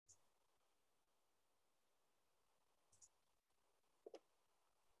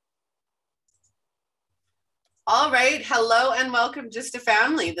All right. Hello and welcome, Just a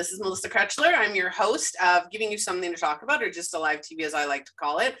Family. This is Melissa Krechler. I'm your host of Giving You Something to Talk About, or Just a Live TV, as I like to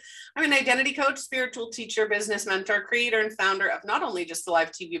call it. I'm an identity coach, spiritual teacher, business mentor, creator, and founder of not only Just a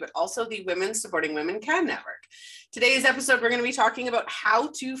Live TV, but also the Women Supporting Women CAN Network. Today's episode, we're going to be talking about how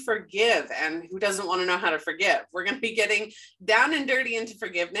to forgive, and who doesn't want to know how to forgive? We're going to be getting down and dirty into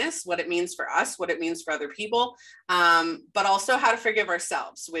forgiveness, what it means for us, what it means for other people, but also how to forgive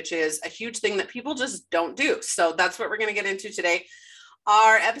ourselves, which is a huge thing that people just don't do. So that's what we're going to get into today.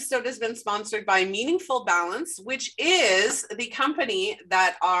 Our episode has been sponsored by Meaningful Balance, which is the company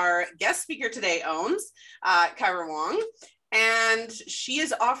that our guest speaker today owns, Kyra Wong, and she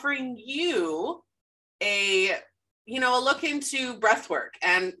is offering you a look into breath work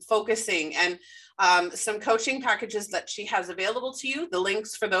and focusing and some coaching packages that she has available to you. The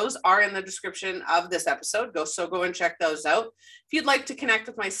links for those are in the description of this episode. Go and check those out. If you'd like to connect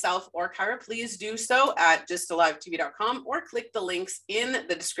with myself or Kyra, please do so at justalivetv.com or click the links in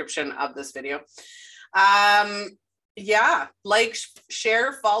the description of this video. Like,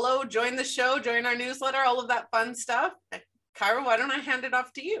 share, follow, join the show, join our newsletter, all of that fun stuff. Kyra, why don't I hand it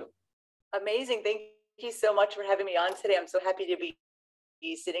off to you? Amazing. Thank you so much for having me on today. I'm so happy to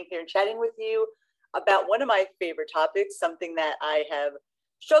be sitting here and chatting with you about one of my favorite topics, something that I have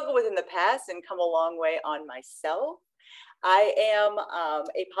struggled with in the past and come a long way on myself. I am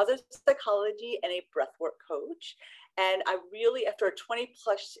a positive psychology and a breathwork coach. And I really, after a 20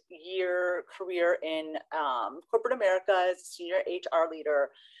 plus year career in corporate America as a senior HR leader,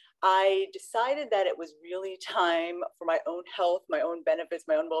 I decided that it was really time for my own health, my own benefits,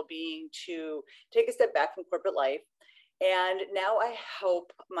 my own well-being to take a step back from corporate life. And now I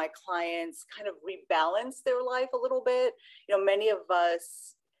help my clients kind of rebalance their life a little bit. You know, many of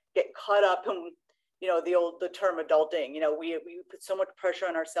us get caught up in, the term adulting. We put so much pressure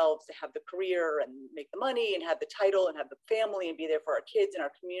on ourselves to have the career and make the money and have the title and have the family and be there for our kids and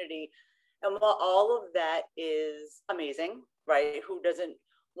our community. And while all of that is amazing, right? Who doesn't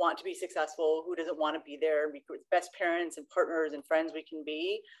want to be successful? Who doesn't want to be there and be the best parents and partners and friends we can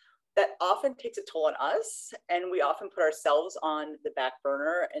be? That often takes a toll on us, and we often put ourselves on the back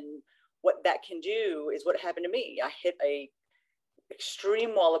burner. And what that can do is what happened to me. I hit a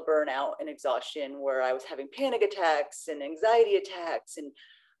extreme wall of burnout and exhaustion where I was having panic attacks and anxiety attacks, and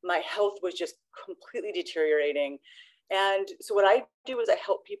my health was just completely deteriorating. And so what I do is I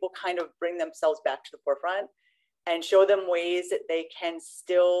help people kind of bring themselves back to the forefront and show them ways that they can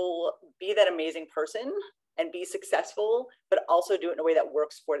still be that amazing person and be successful, but also do it in a way that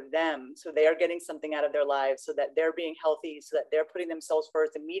works for them. So they are getting something out of their lives, so that they're being healthy, so that they're putting themselves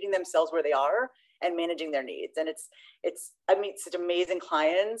first and meeting themselves where they are and managing their needs. And I meet such amazing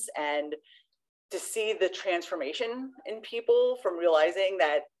clients, and to see the transformation in people from realizing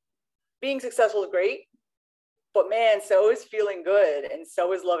that being successful is great, but man, so is feeling good, and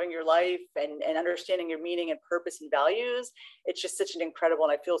so is loving your life and understanding your meaning and purpose and values. It's just such an incredible,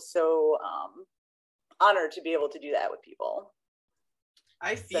 and I feel so honored to be able to do that with people.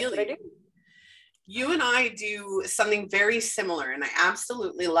 I feel you. You and I do something very similar, and I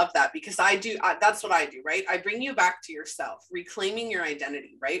absolutely love that, because that's what I do, right? I bring you back to yourself, reclaiming your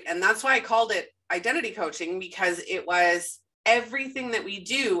identity, right? And that's why I called it identity coaching, because it was everything that we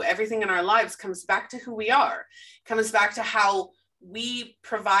do, everything in our lives comes back to who we are, comes back to how we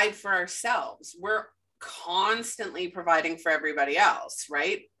provide for ourselves. We're constantly providing for everybody else,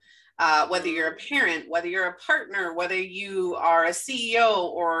 right? Whether you're a parent, whether you're a partner, whether you are a CEO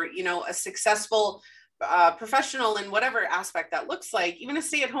or, a successful professional in whatever aspect that looks like, even a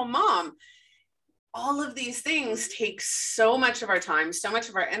stay-at-home mom, all of these things take so much of our time, so much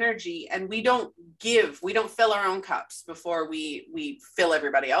of our energy, and we don't fill our own cups before we fill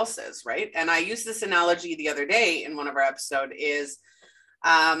everybody else's, right? And I used this analogy the other day in one of our episodes is,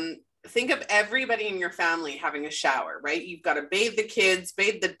 think of everybody in your family having a shower, right? You've got to bathe the kids,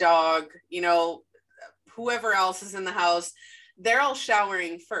 bathe the dog, whoever else is in the house, they're all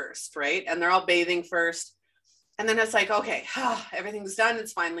showering first, right? And they're all bathing first. And then it's like, okay, everything's done.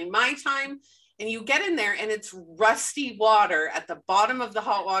 It's finally my time. And you get in there and it's rusty water at the bottom of the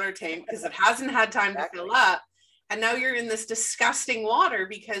hot water tank because it hasn't had time to fill up. And now you're in this disgusting water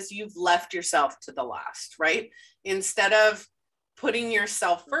because you've left yourself to the last, right? Instead of putting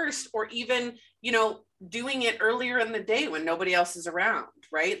yourself first, or even, doing it earlier in the day when nobody else is around,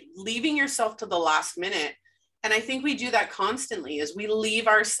 right? Leaving yourself to the last minute. And I think we do that constantly, is we leave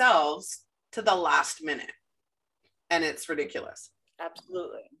ourselves to the last minute, and it's ridiculous.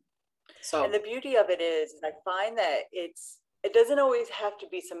 Absolutely. So, and the beauty of it is I find that it doesn't always have to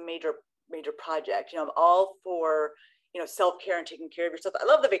be some major project. I'm all for, self-care and taking care of yourself. I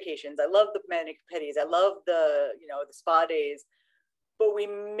love the vacations. I love the mani-pedis. I love the, the spa days. But we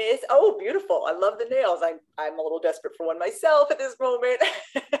miss, oh, beautiful. I love the nails. I'm a little desperate for one myself at this moment.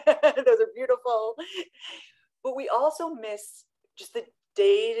 Those are beautiful. But we also miss just the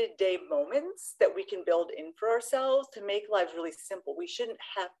day-to-day moments that we can build in for ourselves to make lives really simple. We shouldn't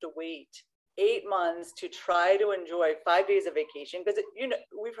have to wait 8 months to try to enjoy 5 days of vacation, because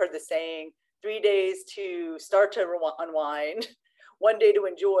we've heard the saying, 3 days to start to unwind, 1 day to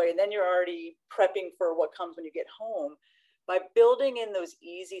enjoy, and then you're already prepping for what comes when you get home. By building in those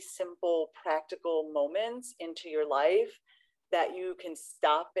easy, simple, practical moments into your life that you can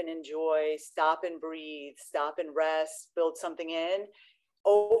stop and enjoy, stop and breathe, stop and rest, build something in,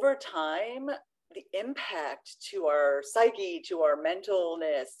 over time, the impact to our psyche, to our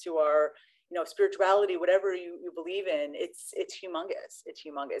mentalness, to our spirituality, whatever you believe in, it's humongous. It's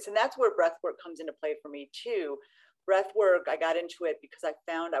humongous. And that's where breath work comes into play for me too. Breath work, I got into it because I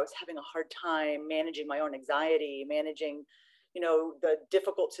found I was having a hard time managing my own anxiety, managing, the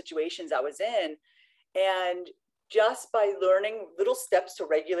difficult situations I was in. And just by learning little steps to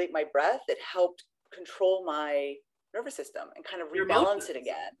regulate my breath, it helped control my nervous system and kind of rebalance it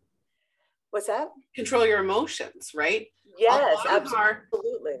again. What's that? Control your emotions, right? Yes,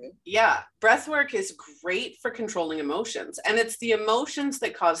 absolutely. Breath work is great for controlling emotions. And it's the emotions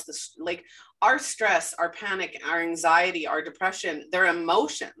that cause this, like our stress, our panic, our anxiety, our depression, they're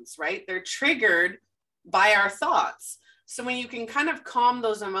emotions, right? They're triggered by our thoughts. So when you can kind of calm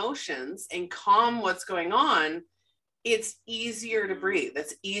those emotions and calm what's going on, it's easier to breathe.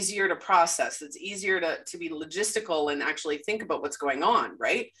 It's easier to process. It's easier to be logistical and actually think about what's going on,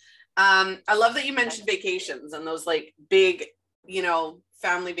 right? I love that you mentioned vacations and those like big,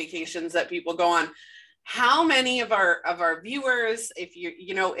 family vacations that people go on. How many of our viewers, if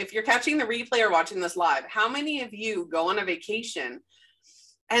you're catching the replay or watching this live, how many of you go on a vacation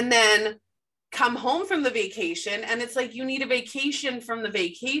and then come home from the vacation and it's like you need a vacation from the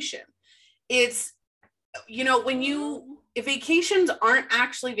vacation? It's, if vacations aren't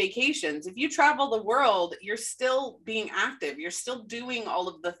actually vacations, if you travel the world, you're still being active. You're still doing all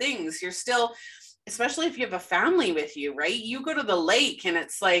of the things. You're still, especially if you have a family with you, right? You go to the lake and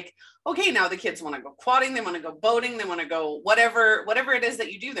it's like, okay, now the kids want to go quadding. They want to go boating. They want to go whatever it is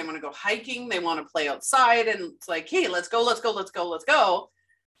that you do. They want to go hiking. They want to play outside. And it's like, hey, let's go. There's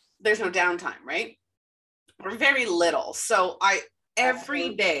no downtime, right? Or very little. So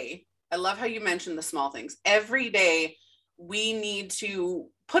every day, I love how you mentioned the small things. Every day, we need to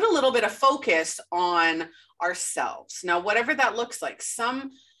put a little bit of focus on ourselves. Now, whatever that looks like.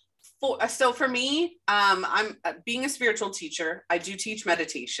 So for me, I'm being a spiritual teacher. I do teach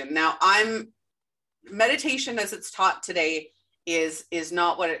meditation. Now, meditation as it's taught today is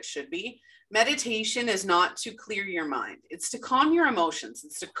not what it should be. Meditation is not to clear your mind. It's to calm your emotions.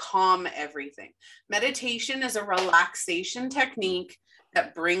 It's to calm everything. Meditation is a relaxation technique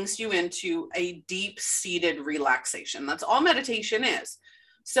that brings you into a deep-seated relaxation. That's all meditation is.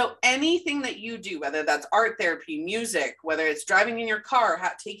 So anything that you do, whether that's art therapy, music, whether it's driving in your car,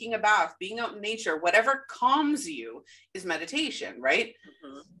 taking a bath, being out in nature, whatever calms you is meditation, right?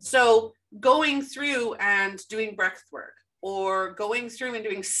 Mm-hmm. So going through and doing breath work, or going through and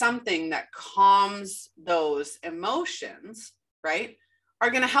doing something that calms those emotions, right, are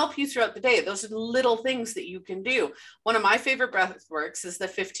going to help you throughout the day. Those are little things that you can do. One of my favorite breath works is the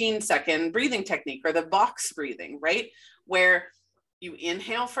 15-second breathing technique, or the box breathing, right? Where you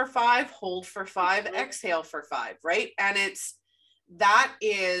inhale for 5, hold for 5, exhale for 5, right? And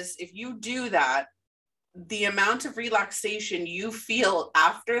if you do that, the amount of relaxation you feel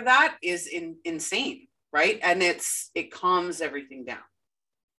after that is insane, right? And it calms everything down.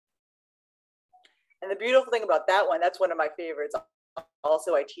 And the beautiful thing about that one, that's one of my favorites.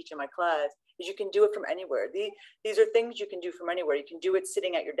 Also, I teach in my class, is you can do it from anywhere. These are things you can do from anywhere. You can do it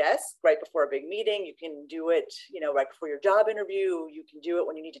sitting at your desk right before a big meeting. You can do it, right before your job interview. You can do it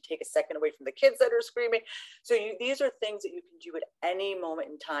when you need to take a second away from the kids that are screaming. So these are things that you can do at any moment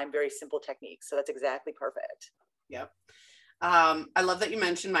in time. Very simple techniques. So that's exactly perfect. Yep. I love that you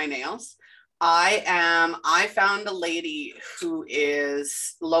mentioned my nails. I found a lady who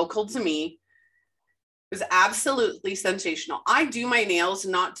is local to me. It was absolutely sensational. I do my nails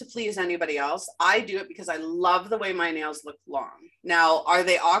not to please anybody else. I do it because I love the way my nails look long. Now, are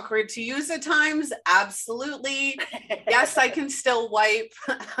they awkward to use at times? Absolutely. Yes, I can still wipe.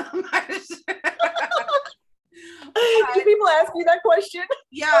 Do people ask you that question?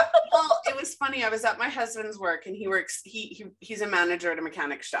 Yeah. Well, it was funny. I was at my husband's work and he's a manager at a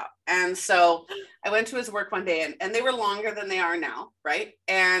mechanic shop. And so I went to his work one day and they were longer than they are now. Right.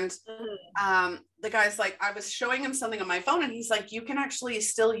 And the guy's like, I was showing him something on my phone and he's like, you can actually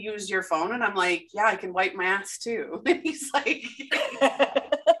still use your phone. And I'm like, yeah, I can wipe my ass too. And he's like,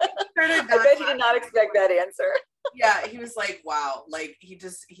 I bet he did not expect that answer. Yeah, he was like, wow, like he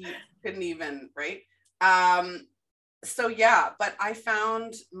couldn't even, right? So yeah, but I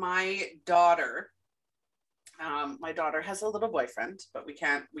found my daughter has a little boyfriend, but we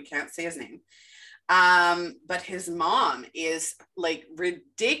can't say his name. But his mom is like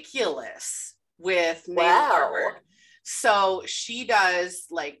ridiculous with nail artwork. So she does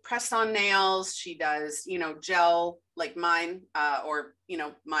like press on nails. She does, gel like mine, or,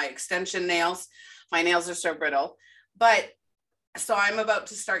 my extension nails. My nails are so brittle, but so I'm about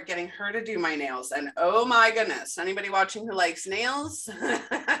to start getting her to do my nails. And oh my goodness, anybody watching who likes nails,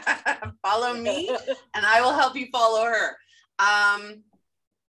 follow me and I will help you follow her.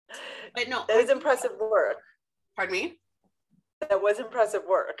 But no, that is impressive work. Pardon me? That was impressive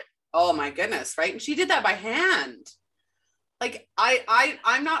work. Oh my goodness, right? And she did that by hand. Like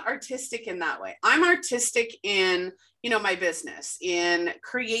I'm not artistic in that way. I'm artistic in, my business, in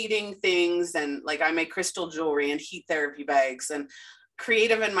creating things, and like I make crystal jewelry and heat therapy bags, and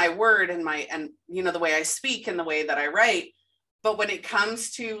creative in my word and the way I speak and the way that I write. But when it comes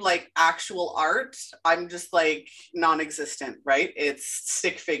to like actual art, I'm just like non-existent, right? It's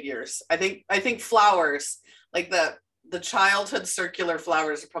stick figures. I think flowers, like the childhood circular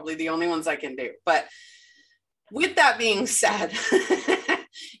flowers, are probably the only ones I can do. But with that being said,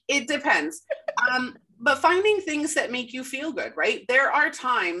 it depends. But finding things that make you feel good, right? There are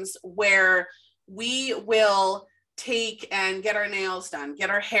times where we will take and get our nails done,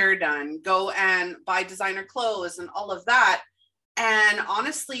 get our hair done, go and buy designer clothes and all of that. And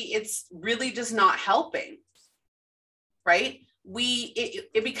honestly, it's really just not helping, right?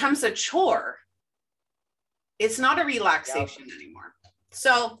 It becomes a chore. It's not a relaxation anymore.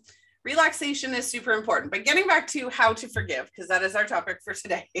 So relaxation is super important. But getting back to how to forgive, because that is our topic for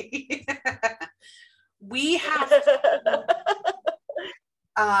today. We have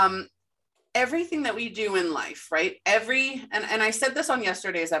everything that we do in life, right? And I said this on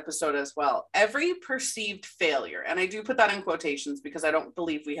yesterday's episode as well, every perceived failure, and I do put that in quotations because I don't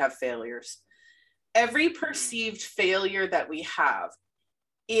believe we have failures. Every perceived failure that we have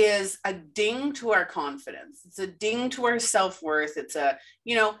is a ding to our confidence. It's a ding to our self-worth. It's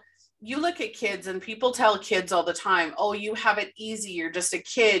you look at kids and people tell kids all the time, oh, you have it easy. You're just a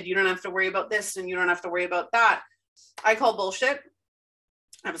kid. You don't have to worry about this and you don't have to worry about that. I call bullshit.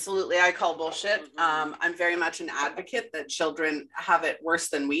 Absolutely. I call bullshit. I'm very much an advocate that children have it worse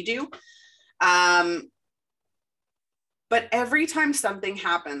than we do. But every time something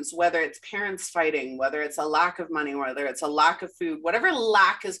happens, whether it's parents fighting, whether it's a lack of money, whether it's a lack of food, whatever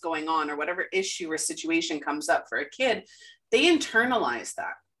lack is going on or whatever issue or situation comes up for a kid, they internalize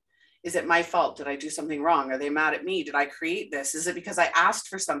that. Is it my fault? Did I do something wrong? Are they mad at me? Did I create this? Is it because I asked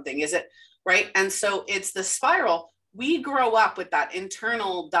for something? Is it right? And so it's the spiral. We grow up with that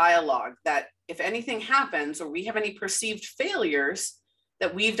internal dialogue that if anything happens or we have any perceived failures,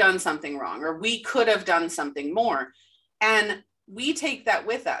 that we've done something wrong or we could have done something more. And we take that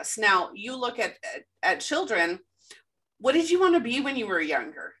with us. Now, you look at children. What did you want to be when you were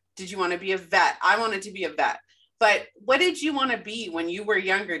younger? Did you want to be a vet? I wanted to be a vet. But what did you want to be when you were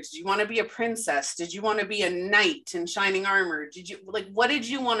younger? Did you want to be a princess? Did you want to be a knight in shining armor? What did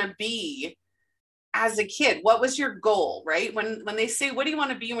you want to be as a kid? What was your goal, right? When they say, what do you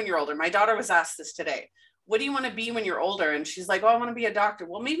want to be when you're older? My daughter was asked this today. What do you want to be when you're older? And she's like, oh, I want to be a doctor.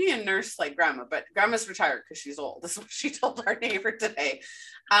 Well, maybe a nurse like grandma, but grandma's retired because she's old. This is what she told our neighbor today.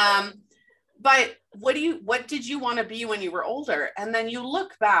 But what did you want to be when you were older? And then you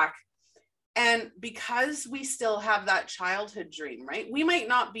look back, and because we still have that childhood dream, right? We might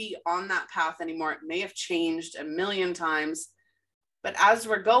not be on that path anymore. It may have changed a million times, but as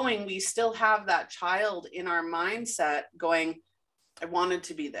we're going, we still have that child in our mindset going, I wanted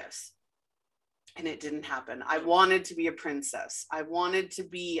to be this. And it didn't happen. I wanted to be a princess. I wanted to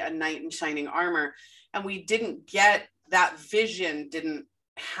be a knight in shining armor. And we didn't get that vision, didn't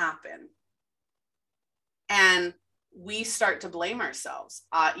happen. And we start to blame ourselves,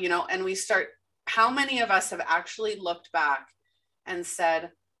 and we start, how many of us have actually looked back and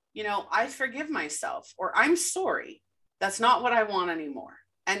said, I forgive myself, or I'm sorry, that's not what I want anymore.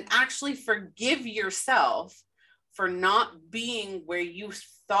 And actually forgive yourself for not being where you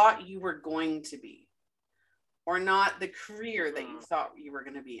thought you were going to be, or not the career that you thought you were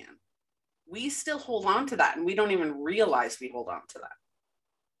going to be in. We still hold on to that, and we don't even realize we hold on to that.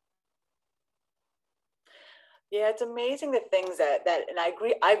 Yeah, it's amazing the things that and I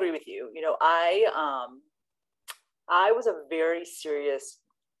agree with you. I was a very serious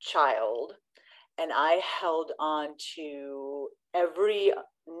child, And I held on to every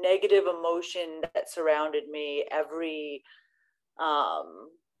negative emotion that surrounded me, every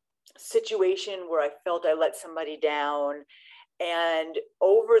situation where I felt I let somebody down. And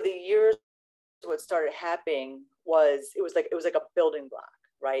over the years, what started happening was it was like a building block,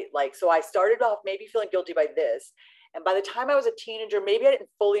 right? Like, so I started off maybe feeling guilty by this. And by the time I was a teenager, maybe I didn't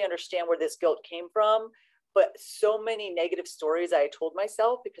fully understand where this guilt came from, but so many negative stories I told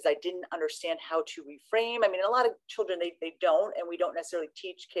myself because I didn't understand how to reframe. I mean, a lot of children, they don't, and we don't necessarily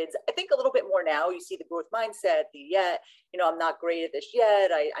teach kids. I think a little bit more now, you see the growth mindset, I'm not great at this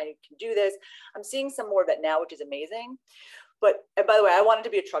yet. I can do this. I'm seeing some more of that now, which is amazing. But, and by the way, I wanted to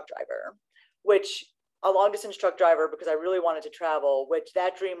be a truck driver, which a long distance truck driver, because I really wanted to travel, which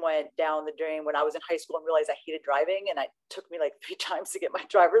that dream went down the drain when I was in high school and realized I hated driving. And it took me like 3 times to get my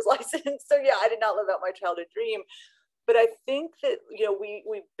driver's license. So yeah, I did not live out my childhood dream. But I think that,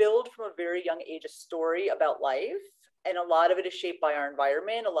 we build from a very young age a story about life. And a lot of it is shaped by our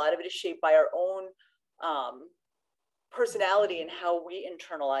environment. A lot of it is shaped by our own personality and how we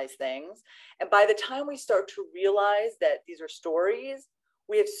internalize things. And by the time we start to realize that these are stories,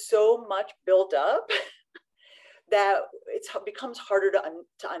 we have so much built up that it becomes harder to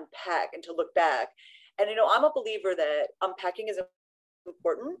unpack and to look back. And, I'm a believer that unpacking is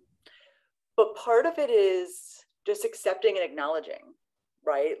important, but part of it is just accepting and acknowledging,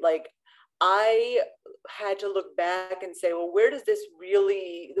 right? Like, I had to look back and say, well, where does this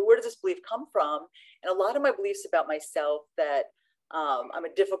belief come from? And a lot of my beliefs about myself, that I'm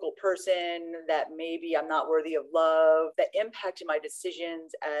a difficult person, that maybe I'm not worthy of love, that impacted my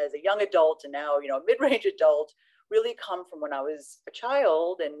decisions as a young adult and now, a mid-range adult, really come from when I was a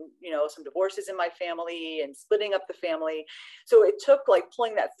child and, some divorces in my family and splitting up the family. So it took like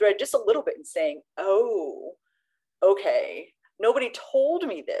pulling that thread just a little bit and saying, oh, okay, nobody told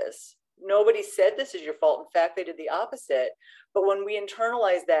me this. Nobody said this is your fault. In fact, they did the opposite. But when we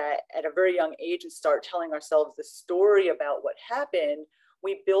internalize that at a very young age and start telling ourselves the story about what happened,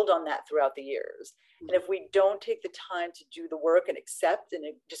 we build on that throughout the years. And if we don't take the time to do the work and accept and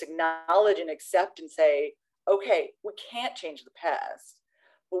just acknowledge and accept and say, okay, we can't change the past,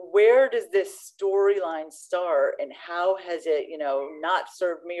 but where does this storyline start and how has it, not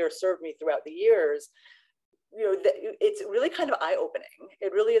served me or served me throughout the years? It's really kind of eye-opening.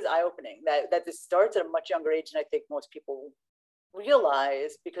 It really is eye-opening that this starts at a much younger age than I think most people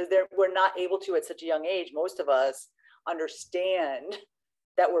realize, because we're not able to, at such a young age, most of us, understand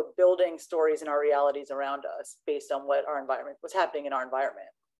that we're building stories in our realities around us based on what's happening in our environment.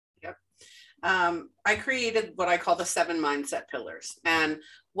 Yep. I created what I call the 7 mindset pillars. And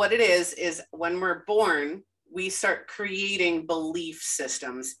what it is when we're born, we start creating belief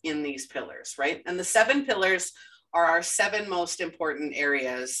systems in these pillars, right? And the 7 pillars are our 7 most important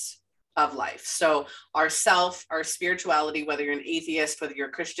areas of life. So our self, our spirituality, whether you're an atheist, whether you're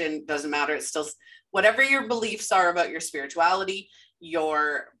a Christian, doesn't matter. It's still whatever your beliefs are about your spirituality,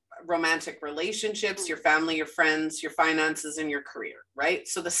 your romantic relationships, your family, your friends, your finances, and your career, right?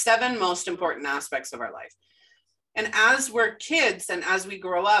 So the 7 most important aspects of our life. And as we're kids and as we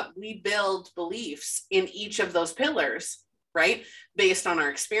grow up, we build beliefs in each of those pillars, right? Based on our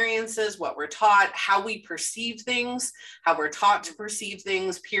experiences, what we're taught, how we perceive things, how we're taught to perceive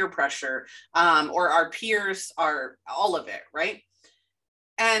things, peer pressure, or our peers, are all of it, right?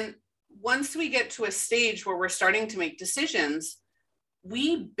 And once we get to a stage where we're starting to make decisions,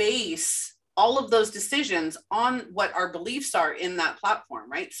 we base all of those decisions on what our beliefs are in that platform,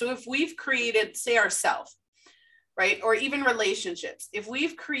 right? So if we've created, say, ourselves, right? Or even relationships. If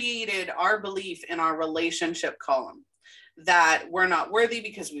we've created our belief in our relationship column that we're not worthy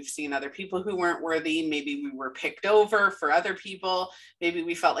because we've seen other people who weren't worthy, maybe we were picked over for other people, maybe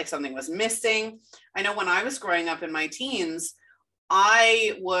we felt like something was missing. I know when I was growing up in my teens,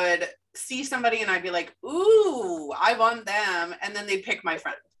 I would see somebody and I'd be like, ooh, I want them. And then they'd pick my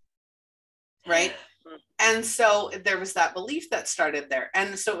friend, right? And so there was that belief that started there.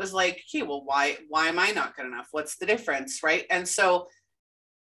 And so it was like, okay, well, why am I not good enough? What's the difference, right? And so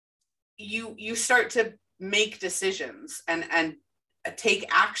you start to make decisions and take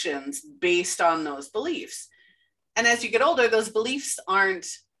actions based on those beliefs. And as you get older, those beliefs aren't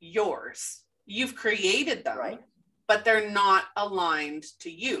yours. You've created them, right, but they're not aligned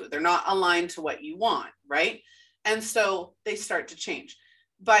to you. They're not aligned to what you want, right? And so they start to change.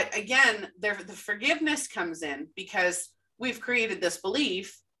 But again, the forgiveness comes in because we've created this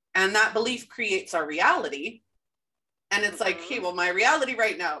belief and that belief creates our reality. And it's like, hey, well, my reality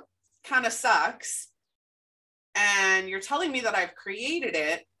right now kind of sucks. And you're telling me that I've created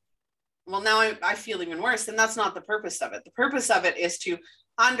it. Well, now I feel even worse. And that's not the purpose of it. The purpose of it is to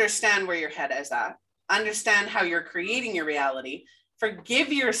understand where your head is at, understand how you're creating your reality,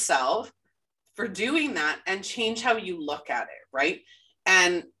 forgive yourself for doing that, and change how you look at it, right?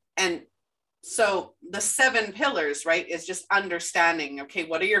 And so the 7 pillars, right, is just understanding, okay,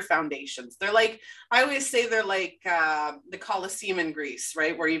 what are your foundations? They're like, I always say they're like the Colosseum in Greece,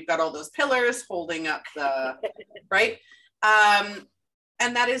 right, where you've got all those pillars holding up the, right? And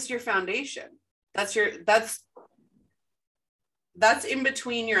that is your foundation. That's in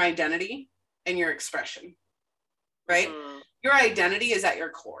between your identity and your expression, right? Mm-hmm. Your identity is at your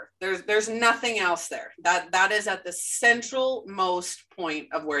core. There's nothing else there. That is at the central most point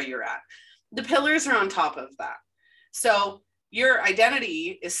of where you're at. The pillars are on top of that. So your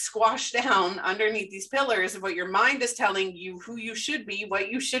identity is squashed down underneath these pillars of what your mind is telling you who you should be,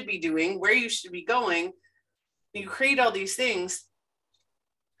 what you should be doing, where you should be going. You create all these things.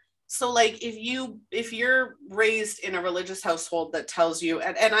 So like if you're raised in a religious household that tells you,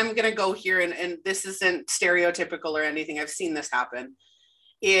 and I'm going to go here and this isn't stereotypical or anything, I've seen this happen,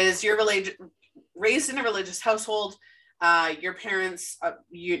 is you're raised in a religious household, your parents,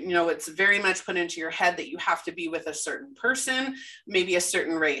 you know, it's very much put into your head that you have to be with a certain person, maybe a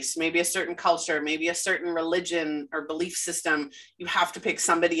certain race, maybe a certain culture, maybe a certain religion or belief system. You have to pick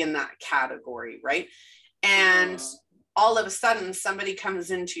somebody in that category, right? And all of a sudden somebody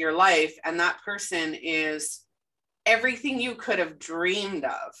comes into your life and that person is everything you could have dreamed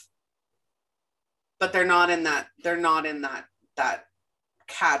of, but they're not in that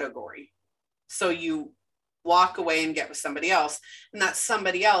category. So you walk away and get with somebody else, and that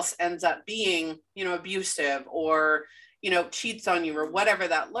somebody else ends up being, you know, abusive or, you know, cheats on you or whatever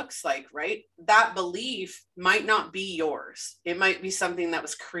that looks like, right? That belief might not be yours. It might be something that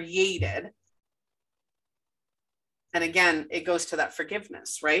was created. And again, it goes to that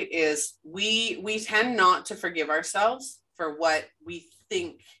forgiveness, right? Is we tend not to forgive ourselves for what we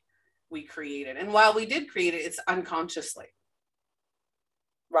think we created. And while we did create it, it's unconsciously.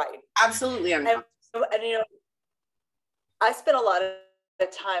 Right. Absolutely unconscious. And you know, I spent a lot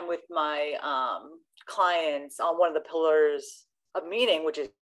of time with my clients on one of the pillars of meaning, which is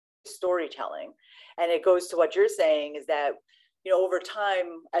storytelling. And it goes to what you're saying is that, you know, over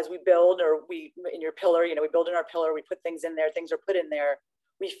time, as we build, or we, in your pillar, you know, we build in our pillar, we put things in there, things are put in there,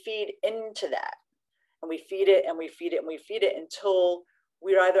 we feed into that, and we feed it and we feed it and we feed it until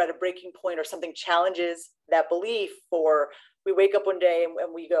we're either at a breaking point or something challenges that belief, or we wake up one day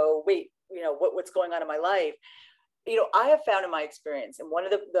and we go, wait, you know, what's going on in my life? You know, I have found in my experience, and one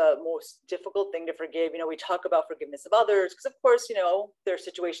of the most difficult thing to forgive, you know, we talk about forgiveness of others, because of course, you know, there are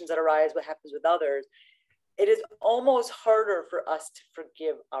situations that arise, what happens with others. It is almost harder for us to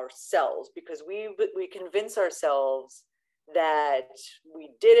forgive ourselves because we convince ourselves that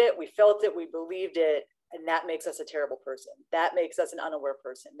we did it, we felt it, we believed it, and that makes us a terrible person. That makes us an unaware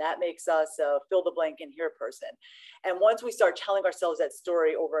person. That makes us a fill the blank in here person. And once we start telling ourselves that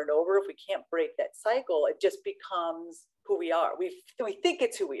story over and over, if we can't break that cycle, it just becomes who we are. We think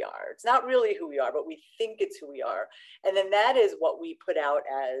it's who we are. It's not really who we are, but we think it's who we are. And then that is what we put out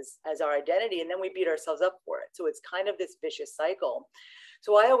as our identity. And then we beat ourselves up for it. So it's kind of this vicious cycle.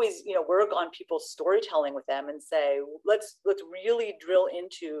 So I always, you know, work on people's storytelling with them and say, let's really drill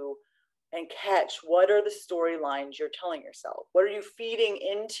into and catch what are the storylines you're telling yourself. What are you feeding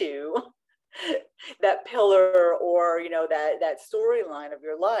into that pillar, or, you know, that storyline of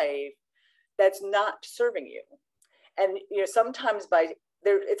your life that's not serving you? And, you know, sometimes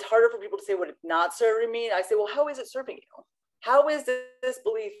it's harder for people to say what it's not serving me. And I say, well, how is it serving you? How is this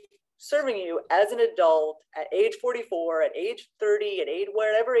belief serving you as an adult at age 44, at age 30, at age,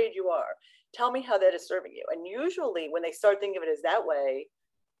 whatever age you are? Tell me how that is serving you. And usually when they start thinking of it as that way,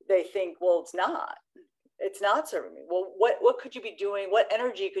 they think, well, it's not serving me. Well, what could you be doing? What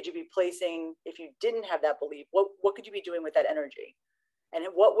energy could you be placing if you didn't have that belief? What could you be doing with that energy? And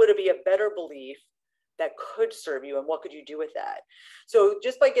what would it be a better belief that could serve you, and what could you do with that? So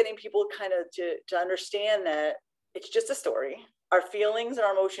just by getting people kind of to understand that it's just a story. Our feelings and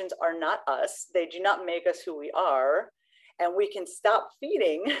our emotions are not us. They do not make us who we are. And we can stop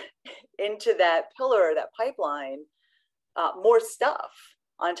feeding into that pillar, that pipeline, more stuff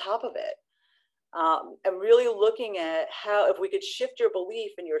on top of it. And really looking at how, if we could shift your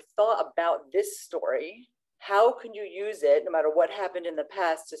belief and your thought about this story, how can you use it, no matter what happened in the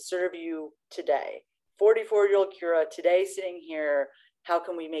past, to serve you today? 44-year-old Kira, today sitting here, how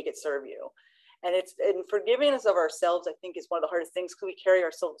can we make it serve you? And forgiveness of ourselves, I think, is one of the hardest things, because we carry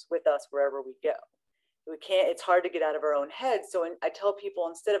ourselves with us wherever we go. It's hard to get out of our own head. So I tell people,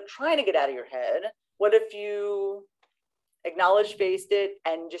 instead of trying to get out of your head, what if you acknowledged, faced it,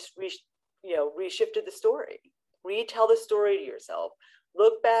 and just reshifted the story? Retell the story to yourself.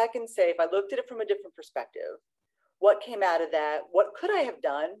 look back and say, if I looked at it from a different perspective, what came out of that? What could I have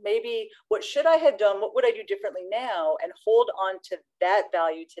done? Maybe what should I have done? What would I do differently now? And hold on to that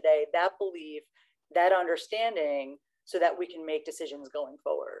value today, that belief, that understanding, so that we can make decisions going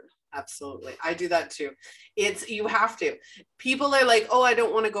forward. Absolutely. I do that too. You have to. People are like, oh, I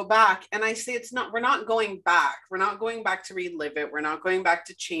don't want to go back. And I say, we're not going back. We're not going back to relive it. We're not going back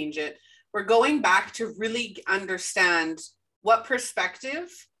to change it. We're going back to really understand what perspective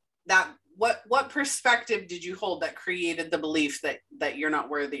what perspective did you hold that created the belief that you're not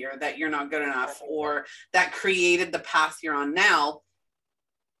worthy, or that you're not good enough, or that created the path you're on now.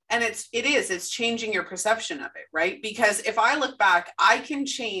 And it's changing your perception of it, right? Because if I look back, I can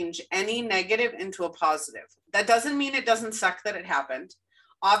change any negative into a positive. That doesn't mean it doesn't suck that it happened.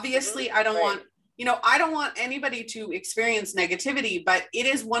 Obviously, I don't want anybody to experience negativity, but it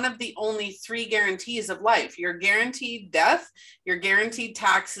is one of the only 3 guarantees of life. You're guaranteed death, you're guaranteed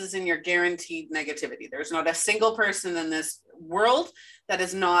taxes, and you're guaranteed negativity. There's not a single person in this world that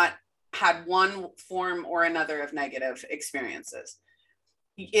has not had one form or another of negative experiences.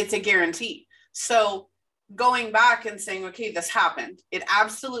 It's a guarantee. So going back and saying, okay, this happened. It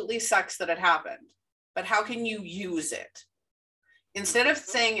absolutely sucks that it happened, but how can you use it? Instead of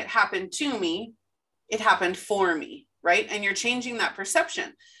saying it happened to me, it happened for me, right? And you're changing that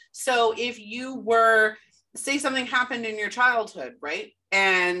perception. So if you were, say something happened in your childhood, right?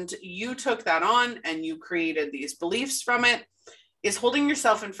 And you took that on and you created these beliefs from it, is holding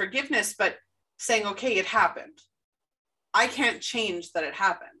yourself in forgiveness, but saying, okay, it happened. I can't change that it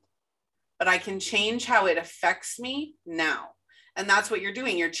happened, but I can change how it affects me now. And that's what you're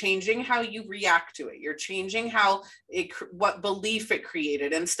doing. You're changing how you react to it. You're changing what belief it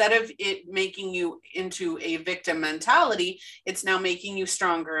created. Instead of it making you into a victim mentality, it's now making you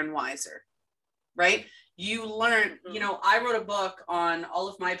stronger and wiser, right? You learn, I wrote a book on all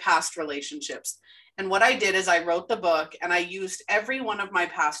of my past relationships. And what I did is I wrote the book and I used every one of my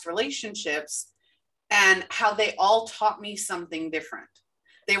past relationships and how they all taught me something different.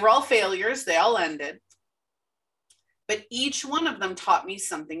 They were all failures. They all ended. But each one of them taught me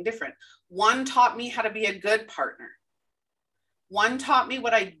something different. One taught me how to be a good partner. One taught me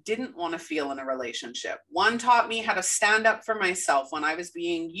what I didn't want to feel in a relationship. One taught me how to stand up for myself when I was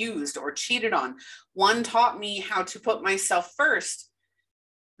being used or cheated on. One taught me how to put myself first.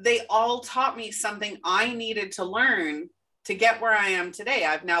 They all taught me something I needed to learn to get where I am today.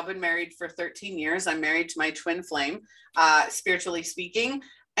 I've now been married for 13 years. I'm married to my twin flame, spiritually speaking.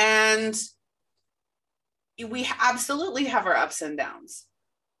 And we absolutely have our ups and downs,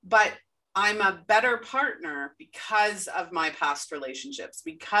 but I'm a better partner because of my past relationships,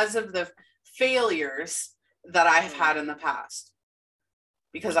 because of the failures that I have had in the past,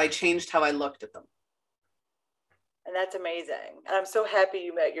 because I changed how I looked at them. And that's amazing. And I'm so happy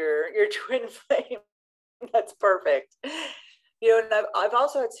you met your twin flame. That's perfect. And I've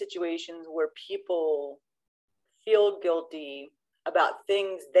also had situations where people feel guilty about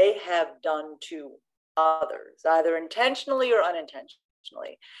things they have done to others, either intentionally or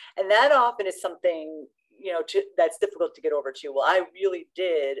unintentionally. And that often is something, that's difficult to get over too. Well, I really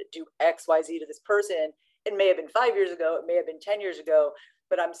did do X, Y, Z to this person. It may have been 5 years ago. It may have been 10 years ago,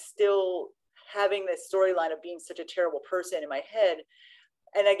 but I'm still having this storyline of being such a terrible person in my head.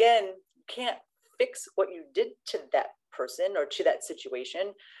 And again, you can't fix what you did to that person or to that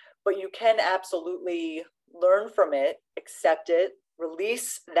situation, but you can absolutely learn from it, accept it,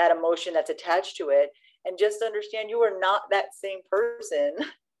 release that emotion that's attached to it, and just understand you are not that same person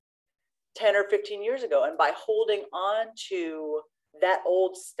 10 or 15 years ago. And by holding on to that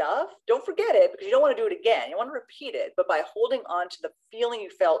old stuff, don't forget it, because you don't want to do it again. You want to repeat it. But by holding on to the feeling you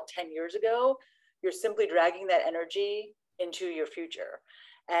felt 10 years ago, you're simply dragging that energy into your future.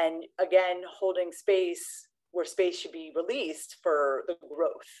 And again, holding space where space should be released for the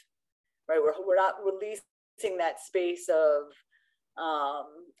growth, right? We're not releasing that space of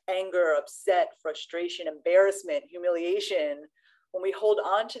anger, upset, frustration, embarrassment, humiliation. When we hold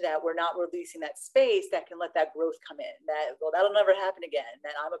on to that, we're not releasing that space that can let that growth come in. That'll never happen again.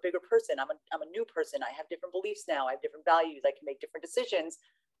 That I'm a bigger person. I'm a new person. I have different beliefs now. I have different values. I can make different decisions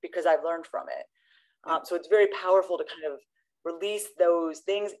because I've learned from it. So it's very powerful to kind of release those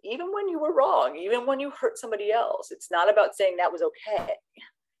things, even when you were wrong, even when you hurt somebody else. It's not about saying that was okay.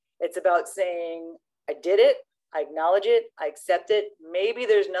 It's about saying, I did it. I acknowledge it. I accept it. Maybe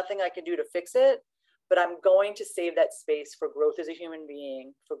there's nothing I can do to fix it, but I'm going to save that space for growth as a human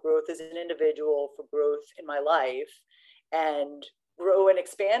being, for growth as an individual, for growth in my life, and grow and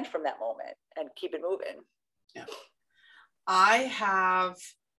expand from that moment and keep it moving. Yeah. I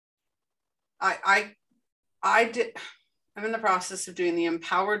did. I'm in the process of doing the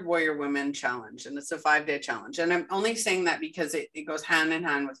Empowered Warrior Women Challenge, and it's a 5-day challenge. And I'm only saying that because it goes hand in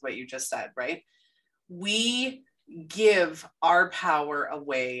hand with what you just said, right? We give our power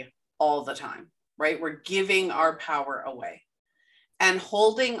away all the time, right? We're giving our power away and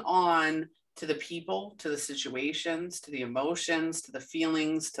holding on to the people, to the situations, to the emotions, to the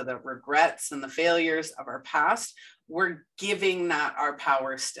feelings, to the regrets and the failures of our past. We're giving that our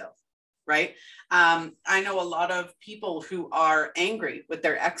power still, right? I know a lot of people who are angry with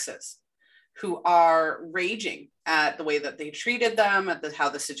their exes, who are raging at the way that they treated them, at how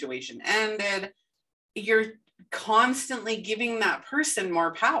the situation ended. You're constantly giving that person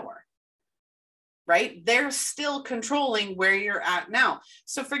more power, right? They're still controlling where you're at now.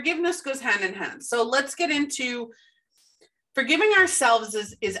 So forgiveness goes hand in hand. So let's get into forgiving ourselves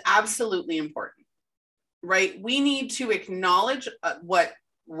is absolutely important, right? We need to acknowledge what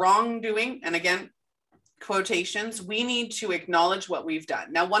wrongdoing, and again, quotations, we need to acknowledge what we've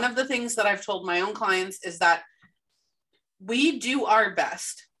done. Now, one of the things that I've told my own clients is that we do our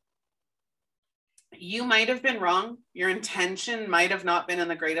best. You might have been wrong. Your intention might have not been in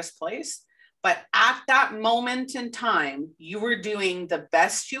the greatest place. But at that moment in time, you were doing the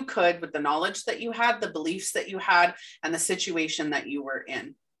best you could with the knowledge that you had, the beliefs that you had, and the situation that you were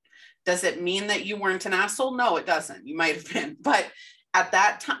in. Does it mean that you weren't an asshole? No, it doesn't. You might have been. But at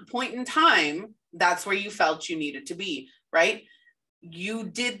that point in time, that's where you felt you needed to be, right? You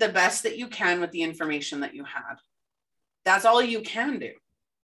did the best that you can with the information that you had. That's all you can do.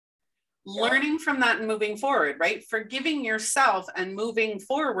 Yeah. Learning from that and moving forward, right? Forgiving yourself and moving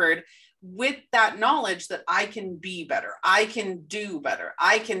forward with that knowledge that I can be better, I can do better,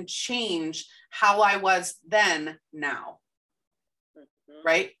 I can change how I was then now,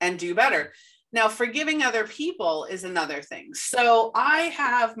 right? And do better. Now, forgiving other people is another thing. So I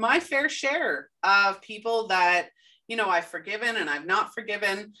have my fair share of people that, you know, I've forgiven and I've not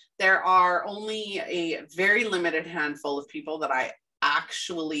forgiven. There are only a very limited handful of people that I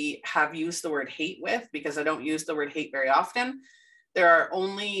actually have used the word hate with, because I don't use the word hate very often.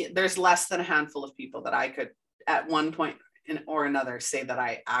 There's less than a handful of people that I could at one point or another say that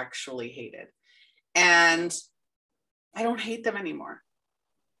I actually hated. And I don't hate them anymore.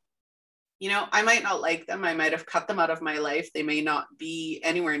 You know, I might not like them. I might have cut them out of my life. They may not be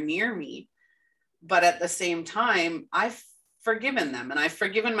anywhere near me. But at the same time, I've forgiven them, and I've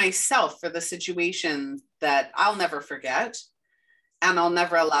forgiven myself for the situation that I'll never forget, and I'll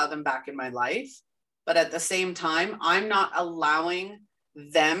never allow them back in my life. But at the same time, I'm not allowing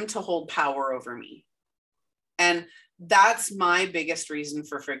them to hold power over me. And that's my biggest reason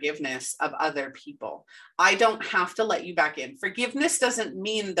for forgiveness of other people. I don't have to let you back in. Forgiveness doesn't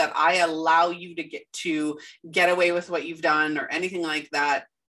mean that I allow you to get away with what you've done or anything like that.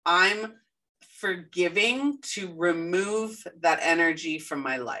 I'm forgiving to remove that energy from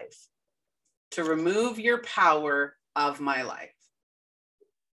my life, to remove your power of my life.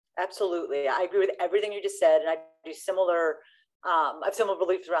 Absolutely. I agree with everything you just said. And I do similar, I have similar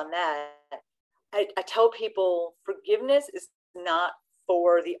beliefs around that. I tell people forgiveness is not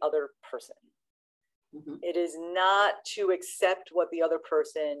for the other person. Mm-hmm. It is not to accept what the other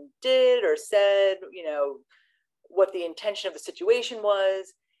person did or said, you know, what the intention of the situation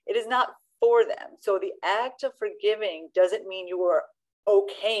was. It is not for them. So the act of forgiving doesn't mean you are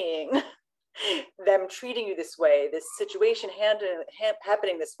okaying them treating you this way, this situation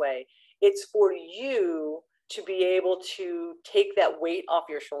happening this way. It's for you to be able to take that weight off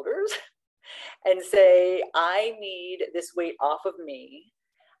your shoulders and say, I need this weight off of me.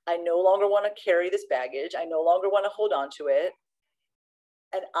 I no longer want to carry this baggage. I no longer want to hold on to it.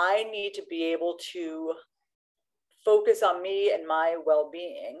 And I need to be able to focus on me and my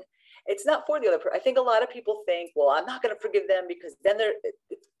well-being. It's not for the other person. I think a lot of people think, well, I'm not going to forgive them because then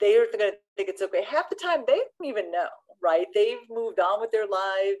they're going to think it's okay. Half the time, they don't even know, right? They've moved on with their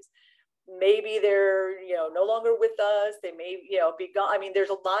lives. Maybe they're, you know, no longer with us. They may, you know, be gone. I mean, there's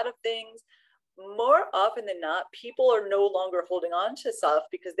a lot of things. More often than not, people are no longer holding on to stuff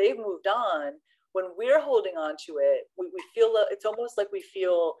because they've moved on. When we're holding on to it, we feel, it's almost like we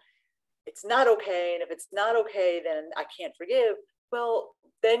feel it's not okay. And if it's not okay, then I can't forgive. Well,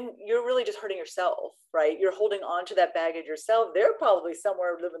 then you're really just hurting yourself, right? You're holding on to that baggage yourself. They're probably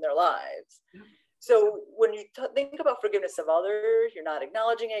somewhere living their lives. Yeah. So when you think about forgiveness of others, you're not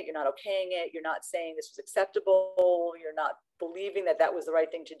acknowledging it. You're not okaying it. You're not saying this was acceptable. You're not believing that that was the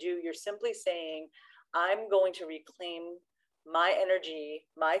right thing to do. You're simply saying, I'm going to reclaim my energy,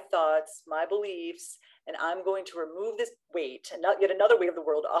 my thoughts, my beliefs, and I'm going to remove this weight and not yet another weight of the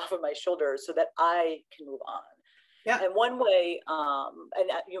world off of my shoulders so that I can move on. Yeah. And one way, and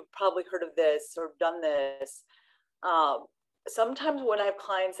you've probably heard of this or done this, Sometimes when I have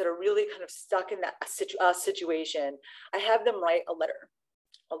clients that are really kind of stuck in that situation, I have them write a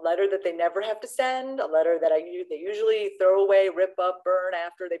letter that they never have to send, a letter that they usually throw away, rip up, burn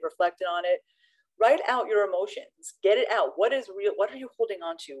after they've reflected on it. Write out your emotions, get it out. What is real? What are you holding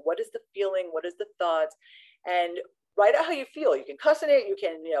on to? What is the feeling? What is the thoughts? And write out how you feel. You can cuss in it, you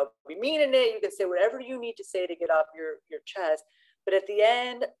can, be mean in it, you can say whatever you need to say to get off your chest. But at the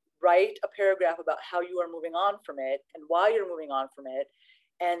end, write a paragraph about how you are moving on from it and why you're moving on from it,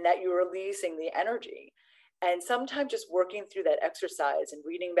 and that you're releasing the energy. And sometimes just working through that exercise and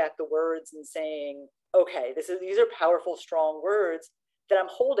reading back the words and saying, okay, these are powerful, strong words that I'm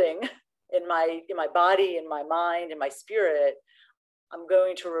holding in my body, in my mind, in my spirit. I'm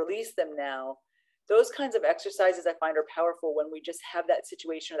going to release them now. Those kinds of exercises I find are powerful when we just have that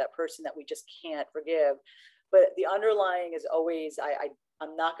situation or that person that we just can't forgive. But the underlying is always,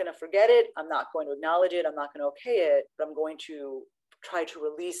 I'm not going to forget it. I'm not going to acknowledge it. I'm not going to okay it, but I'm going to try to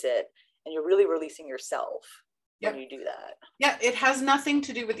release it. And you're really releasing yourself when you do that. Yeah, it has nothing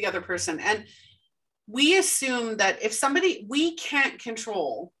to do with the other person. And we assume that we can't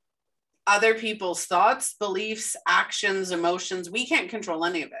control other people's thoughts, beliefs, actions, emotions. We can't control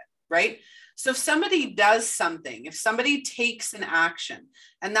any of it, right? So if somebody does something, if somebody takes an action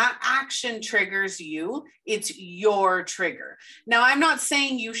and that action triggers you, it's your trigger. Now, I'm not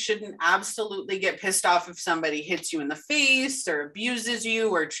saying you shouldn't absolutely get pissed off if somebody hits you in the face or abuses you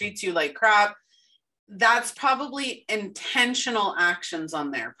or treats you like crap. That's probably intentional actions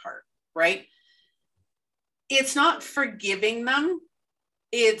on their part, right? It's not forgiving them.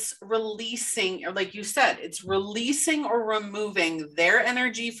 It's releasing, or like you said, it's releasing or removing their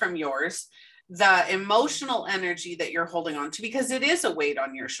energy from yours, the emotional energy that you're holding on to, because it is a weight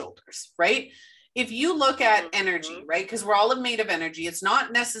on your shoulders, right? If you look at energy, right? Because we're all made of energy. It's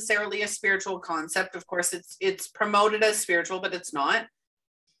not necessarily a spiritual concept. Of course, it's promoted as spiritual, but it's not.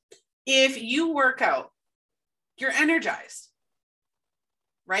 If you work out, you're energized,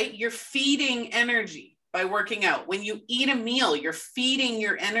 right? You're feeding energy by working out. When you eat a meal, you're feeding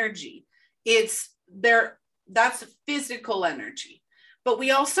your energy. That's physical energy. But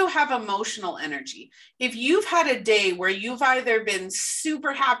we also have emotional energy. If you've had a day where you've either been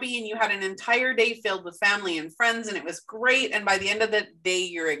super happy and you had an entire day filled with family and friends and it was great, and by the end of the day,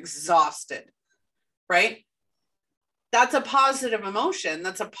 you're exhausted, right? That's a positive emotion.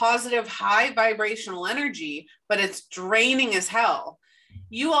 That's a positive, high vibrational energy, but it's draining as hell.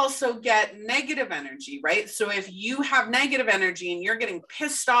 You also get negative energy, right? So if you have negative energy and you're getting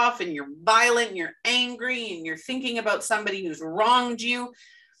pissed off and you're violent and you're angry and you're thinking about somebody who's wronged you,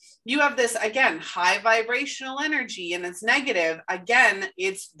 you have this, again, high vibrational energy and it's negative. Again,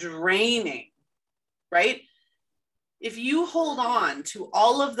 it's draining, right? If you hold on to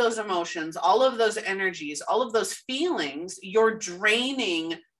all of those emotions, all of those energies, all of those feelings, you're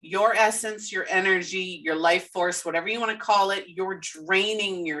draining your essence, your energy, your life force, whatever you want to call it, you're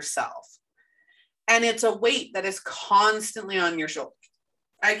draining yourself. And it's a weight that is constantly on your shoulders.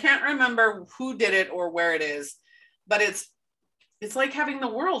 I can't remember who did it or where it is, but it's like having the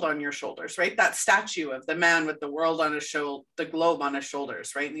world on your shoulders, right? That statue of the man with the world on his shoulder, the globe on his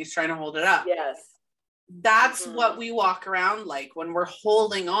shoulders, right? And he's trying to hold it up. Yes. That's what we walk around like when we're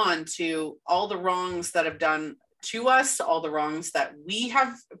holding on to all the wrongs that have done to us, all the wrongs that we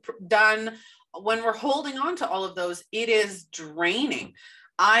have done. When we're holding on to all of those, it is draining.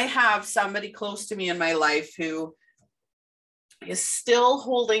 I have somebody close to me in my life who is still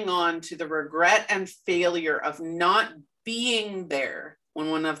holding on to the regret and failure of not being there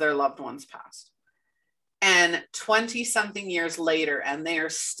when one of their loved ones passed. And 20 something years later, and they are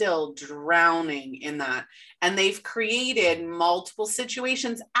still drowning in that. And they've created multiple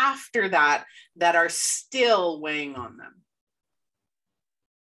situations after that that are still weighing on them.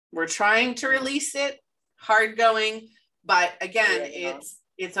 We're trying to release it, hard going, but again,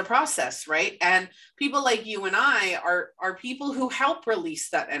 it's a process, right? And people like you and I are people who help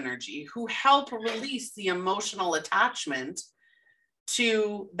release that energy, who help release the emotional attachment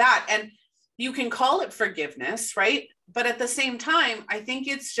to that. And you can call it forgiveness, right? But at the same time, I think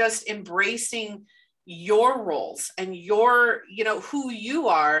it's just embracing your roles and your, who you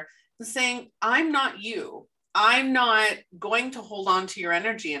are, and saying, I'm not you. I'm not going to hold on to your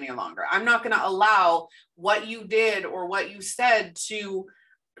energy any longer. I'm not going to allow what you did or what you said to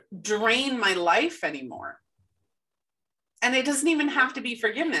drain my life anymore. And it doesn't even have to be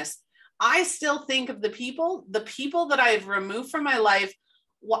forgiveness. I still think of the people that I've removed from my life.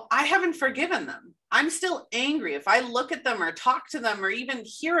 Well, I haven't forgiven them. I'm still angry. If I look at them or talk to them or even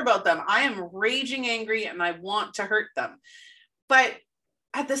hear about them, I am raging angry and I want to hurt them. But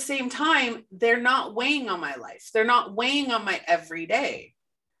at the same time, they're not weighing on my life. They're not weighing on my everyday.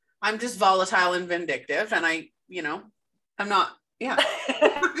 I'm just volatile and vindictive. And I'm not, yeah.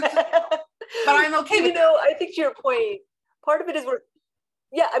 But I'm okay with that. I think to your point, part of it is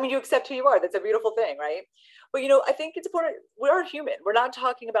you accept who you are. That's a beautiful thing, right? But, I think it's important. We are human. We're not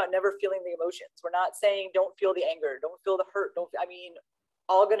talking about never feeling the emotions. We're not saying don't feel the anger, don't feel the hurt.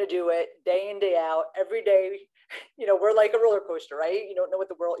 All going to do it day in, day out, every day. We're like a roller coaster, right? You don't know what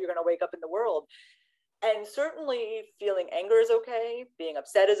the world, you're going to wake up in the world. And certainly feeling anger is okay. Being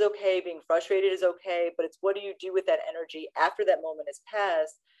upset is okay. Being frustrated is okay. But it's what do you do with that energy after that moment has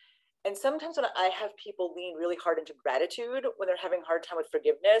passed? And sometimes when I have people lean really hard into gratitude when they're having a hard time with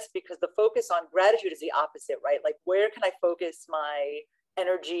forgiveness, because the focus on gratitude is the opposite, right? Like, where can I focus my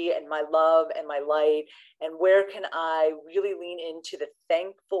energy and my love and my light? And where can I really lean into the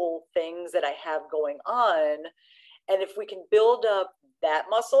thankful things that I have going on? And if we can build up that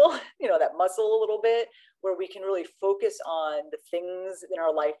muscle, that muscle a little bit, where we can really focus on the things in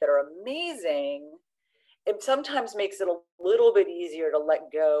our life that are amazing, it sometimes makes it a little bit easier to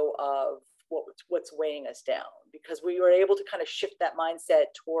let go of what's weighing us down, because we were able to kind of shift that mindset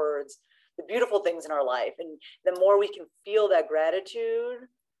towards the beautiful things in our life. And the more we can feel that gratitude,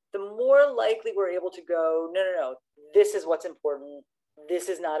 the more likely we're able to go, no, this is what's important. This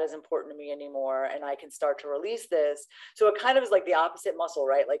is not as important to me anymore. And I can start to release this. So it kind of is like the opposite muscle,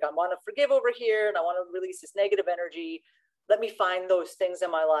 right? Like, I want to forgive over here and I want to release this negative energy. Let me find those things in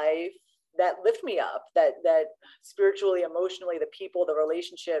my life that lift me up, that spiritually, emotionally, the people, the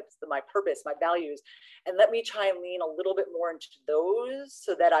relationships, my purpose, my values, and let me try and lean a little bit more into those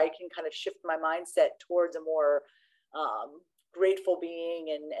so that I can kind of shift my mindset towards a more grateful being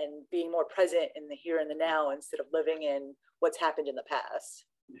and being more present in the here and the now instead of living in what's happened in the past.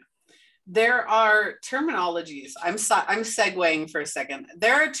 There are terminologies. I'm segueing for a second.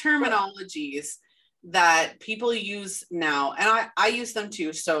 There are terminologies that people use now, and I use them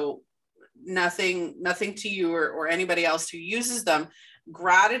too. So nothing to you or anybody else who uses them.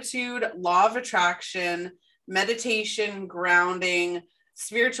 Gratitude, law of attraction, meditation, grounding,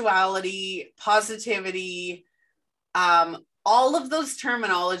 spirituality, positivity, all of those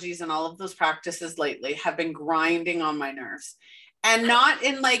terminologies and all of those practices lately have been grinding on my nerves. And not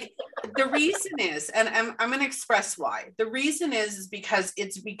in like, the reason is, and I'm going to express why. The reason is because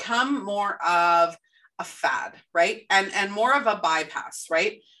it's become more of a fad, right? And more of a bypass,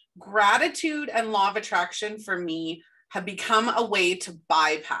 right? Gratitude and law of attraction for me have become a way to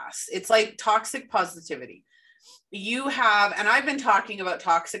bypass. It's like toxic positivity. And I've been talking about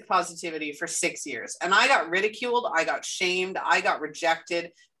toxic positivity for 6 years, and I got ridiculed, I got shamed, I got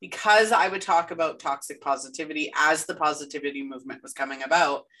rejected because I would talk about toxic positivity as the positivity movement was coming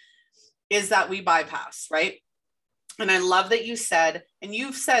about, is that we bypass, right? And I love that you said, and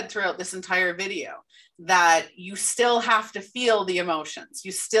you've said throughout this entire video, that you still have to feel the emotions.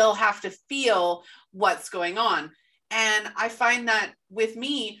 You still have to feel what's going on. And I find that with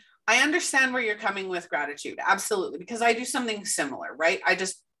me, I understand where you're coming with gratitude. Absolutely. Because I do something similar, right? I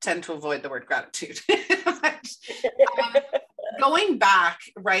just tend to avoid the word gratitude. Going back,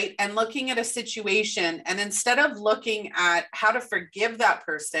 right, and looking at a situation, and instead of looking at how to forgive that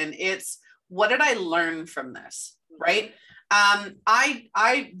person, it's what did I learn from this, right?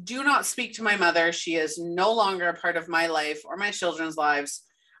 I do not speak to my mother. She is no longer a part of my life or my children's lives.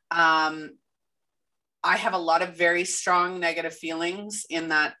 I have a lot of very strong negative feelings in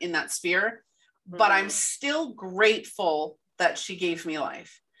that sphere, but I'm still grateful that she gave me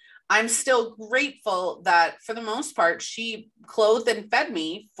life. I'm still grateful that for the most part, she clothed and fed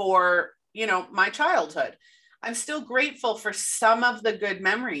me for, my childhood. I'm still grateful for some of the good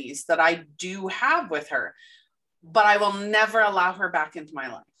memories that I do have with her, but I will never allow her back into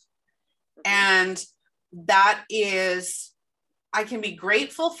my life. And that is, I can be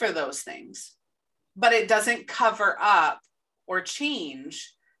grateful for those things, but it doesn't cover up or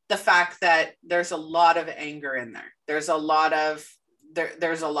change the fact that there's a lot of anger in there. There's a lot of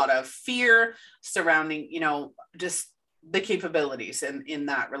fear surrounding, just the capabilities in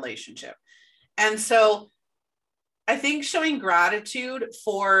that relationship. And so I think showing gratitude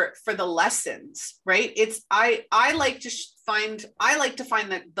for the lessons, right? I like to find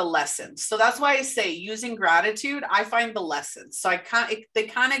the lessons. So that's why I say using gratitude, I find the lessons. So they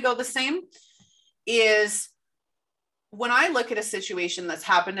kind of go the same. Is when I look at a situation that's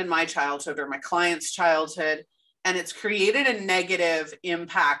happened in my childhood or my client's childhood, and it's created a negative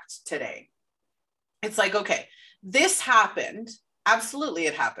impact today. It's like, okay, this happened. Absolutely,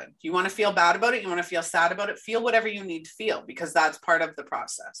 it happened. You want to feel bad about it? You want to feel sad about it? Feel whatever you need to feel, because that's part of the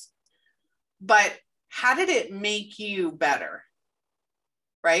process. But how did it make you better?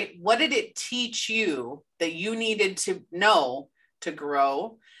 right? What did it teach you that you needed to know to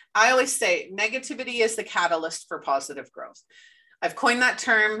grow? I always say negativity is the catalyst for positive growth. I've coined that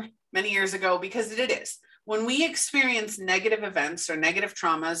term many years ago because it is. When we experience negative events or negative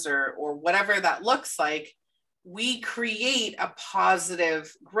traumas or whatever that looks like, we create a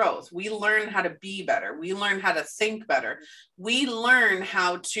positive growth. We learn how to be better. We learn how to think better. We learn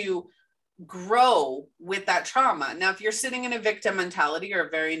how to grow with that trauma. Now, if you're sitting in a victim mentality or a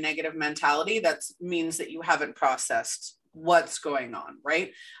very negative mentality, that means that you haven't processed what's going on,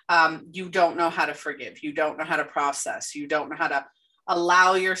 right? You don't know how to forgive. You don't know how to process. You don't know how to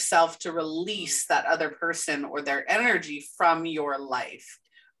allow yourself to release that other person or their energy from your life,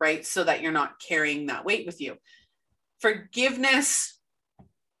 right? So that you're not carrying that weight with you. Forgiveness.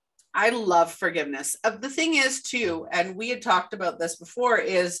 I love forgiveness. The thing is too, and we had talked about this before,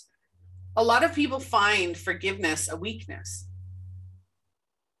 is a lot of people find forgiveness a weakness,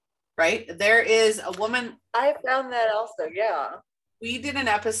 right? There is a woman. I found that also, yeah. We did an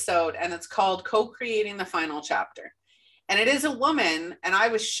episode and it's called Co-Creating the Final Chapter. And it is a woman, and I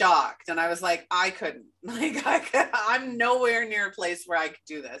was shocked. And I was like, I couldn't. I'm nowhere near a place where I could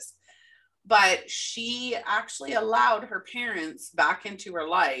do this. But she actually allowed her parents back into her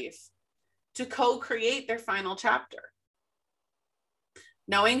life to co-create their final chapter.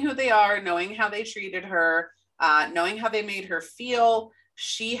 Knowing who they are, knowing how they treated her, knowing how they made her feel,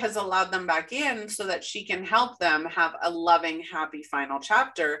 she has allowed them back in so that she can help them have a loving, happy final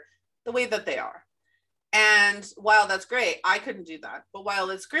chapter the way that they are. And while that's great, I couldn't do that. But while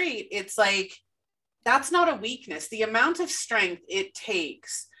it's great, it's like, that's not a weakness. The amount of strength it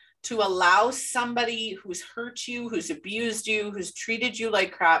takes to allow somebody who's hurt you, who's abused you, who's treated you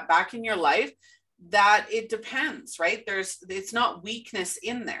like crap back in your life, that it depends, right? It's not weakness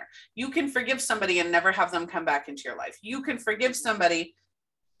in there. You can forgive somebody and never have them come back into your life. You can forgive somebody.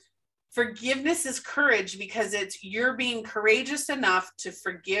 Forgiveness is courage because you're being courageous enough to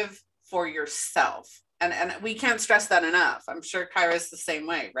forgive for yourself. And we can't stress that enough. I'm sure Kyra's the same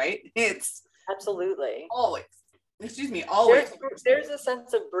way, right? It's absolutely always. There's a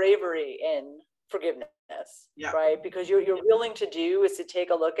sense of bravery in forgiveness, yeah. Right? Because you're willing to do is to take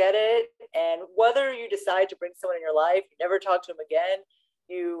a look at it, and whether you decide to bring someone in your life, you never talk to them again,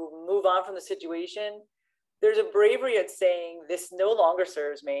 you move on from the situation. There's a bravery at saying this no longer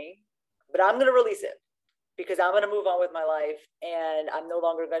serves me, but I'm going to release it. Because I'm going to move on with my life, and I'm no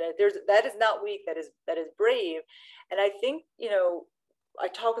longer going to, that is not weak. That is brave. And I think, I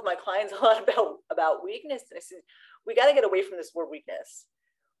talk with my clients a lot about weakness. And I said, we got to get away from this word weakness.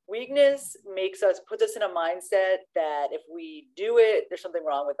 Weakness puts us in a mindset that if we do it, there's something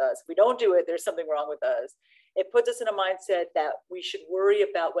wrong with us. If we don't do it, there's something wrong with us. It puts us in a mindset that we should worry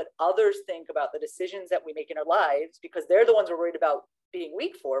about what others think about the decisions that we make in our lives, because they're the ones we're worried about being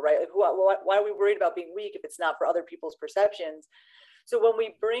weak for, right? Like, why are we worried about being weak if it's not for other people's perceptions? So when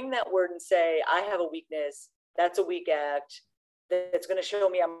we bring that word and say, I have a weakness, that's a weak act, that's going to show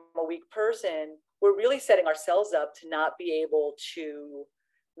me I'm a weak person, we're really setting ourselves up to not be able to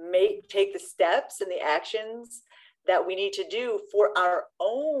take the steps and the actions that we need to do for our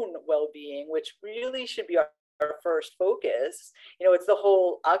own well-being, which really should be our first focus. It's the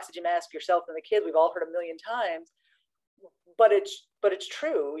whole oxygen mask yourself and the kid. We've all heard a million times. But it's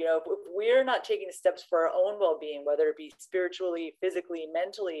true. If we're not taking the steps for our own well-being, whether it be spiritually, physically,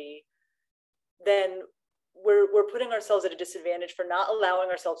 mentally, then we're putting ourselves at a disadvantage for not allowing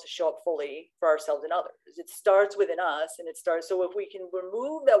ourselves to show up fully for ourselves and others. It starts within us, and so if we can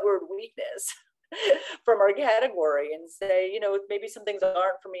remove that word weakness from our category and say, maybe some things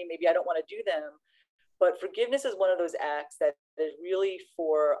aren't for me, maybe I don't want to do them. But forgiveness is one of those acts that is really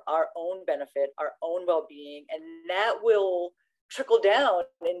for our own benefit, our own well-being, and that will trickle down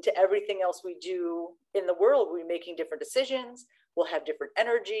into everything else we do in the world. We're making different decisions. We'll have different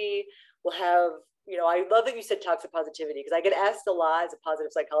energy. We'll have, I love that you said toxic positivity, because I get asked a lot as a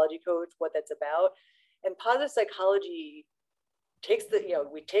positive psychology coach what that's about. And positive psychology takes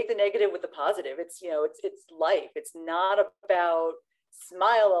we take the negative with the positive. It's life. It's not about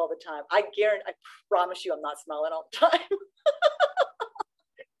smile all the time. I promise you I'm not smiling all the time.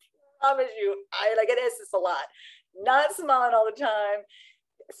 I promise you. I get asked this a lot. Not smiling all the time.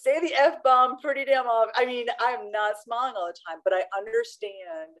 Say the F-bomb pretty damn often. I mean, I'm not smiling all the time, but I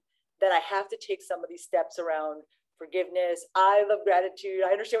understand that I have to take some of these steps around forgiveness. I love gratitude.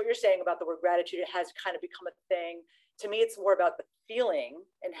 I understand what you're saying about the word gratitude. It has kind of become a thing. To me, it's more about the feeling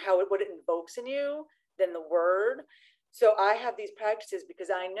and what it invokes in you than the word. So I have these practices because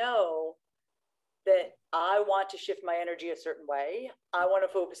I know that I want to shift my energy a certain way. I want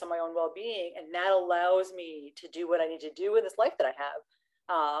to focus on my own well-being, and that allows me to do what I need to do in this life that I have.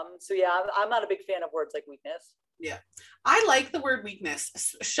 So yeah, I'm not a big fan of words like weakness. Yeah. I like the word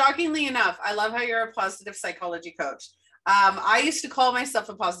weakness. Shockingly enough, I love how you're a positive psychology coach. I used to call myself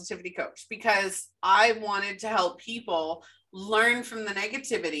a positivity coach because I wanted to help people learn from the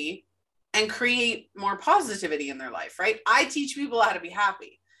negativity and create more positivity in their life, right? I teach people how to be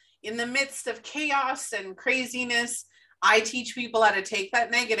happy. In the midst of chaos and craziness, I teach people how to take that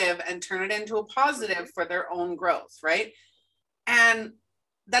negative and turn it into a positive for their own growth, right? And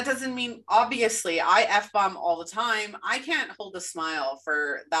that doesn't mean, obviously, I F-bomb all the time. I can't hold a smile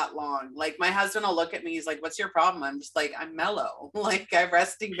for that long. Like, my husband will look at me, he's like, what's your problem? I'm just like, I'm mellow. Like, I have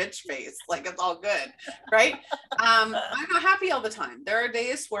resting bitch face. Like, it's all good, right? I'm not happy all the time. There are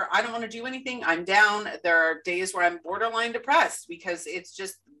days where I don't want to do anything. I'm down. There are days where I'm borderline depressed because it's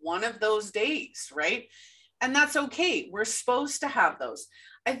just one of those days, right? And that's okay. We're supposed to have those.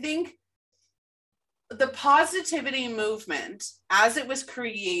 I think the positivity movement, as it was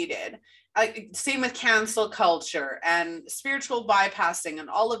created, same with cancel culture and spiritual bypassing and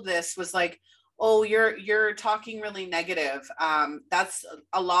all of this, was like, oh, you're talking really negative. That's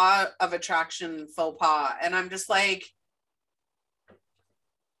a law of attraction faux pas. And I'm just like,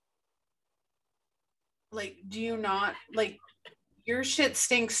 do you not, like, your shit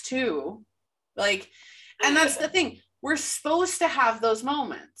stinks too? Like, and that's the thing. We're supposed to have those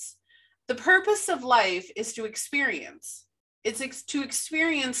moments. The purpose of life is to experience. It's to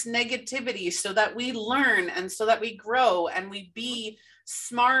experience negativity so that we learn and so that we grow and we be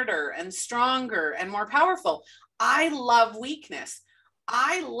smarter and stronger and more powerful. I love weakness.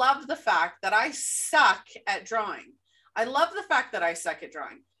 I love the fact that I suck at drawing. I love the fact that I suck at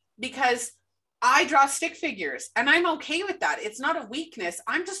drawing because I draw stick figures and I'm okay with that. It's not a weakness.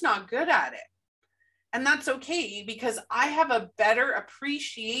 I'm just not good at it. And that's okay because I have a better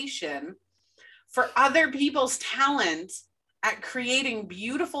appreciation for other people's talent at creating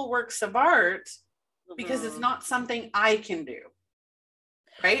beautiful works of art because it's not something I can do.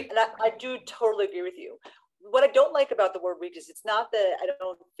 Right? And I do totally agree with you. What I don't like about the word weakness, it's not that I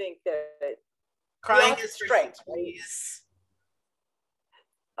don't think that crying is strength, right?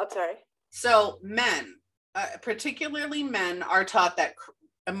 I'm sorry. So men, particularly men, are taught that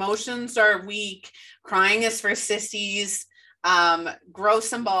emotions are weak, crying is for sissies, grow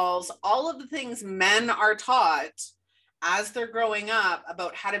some balls, all of the things men are taught as they're growing up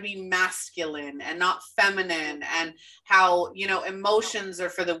about how to be masculine and not feminine, and how, you know, emotions are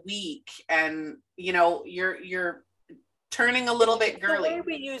for the weak, and, you know, you're turning a little bit girly. The way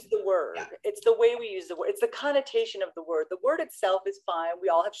we use the word. Yeah. It's the way we use the word. It's the connotation of the word. The word itself is fine. We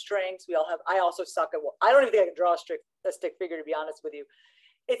all have strengths. I also suck at, I don't even think I can draw a stick figure, to be honest with you.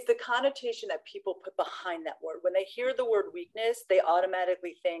 It's the connotation that people put behind that word. When they hear the word weakness, they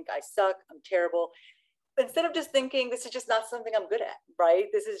automatically think I suck, I'm terrible. Instead of just thinking this is just not something I'm good at, right?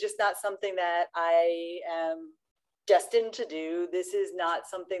 This is just not something that I am destined to do. This is not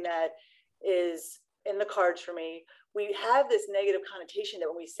something that is in the cards for me. We have this negative connotation that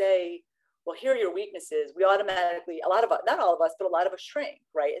when we say, well, here are your weaknesses, we automatically, a lot of us, not all of us, but a lot of us shrink,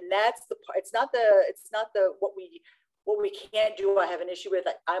 right? And that's the part. It's not the what we can't do, I have an issue with.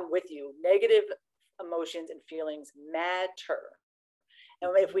 I'm with you. Negative emotions and feelings matter.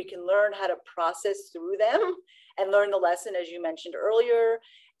 And if we can learn how to process through them and learn the lesson, as you mentioned earlier,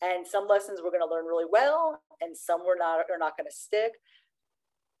 and some lessons we're going to learn really well, and some are not going to stick.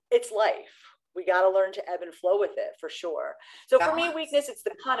 It's life. We got to learn to ebb and flow with it, for sure. So for me, weakness, it's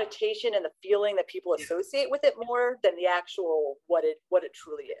the connotation and the feeling that people associate with it more than the actual what it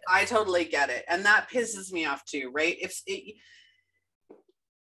truly is. I totally get it. And that pisses me off too, right?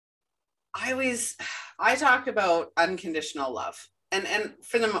 I talk about unconditional love. And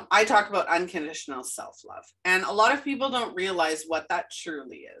for them, I talk about unconditional self-love. And a lot of people don't realize what that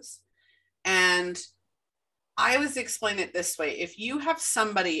truly is. And I always explain it this way. If you have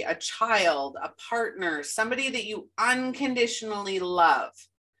somebody, a child, a partner, somebody that you unconditionally love,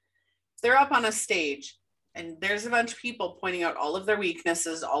 they're up on a stage and there's a bunch of people pointing out all of their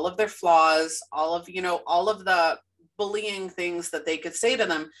weaknesses, all of their flaws, all of the bullying things that they could say to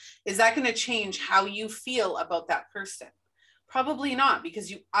them. Is that going to change how you feel about that person? Probably not, because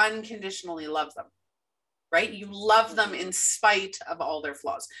you unconditionally love them, right? You love them in spite of all their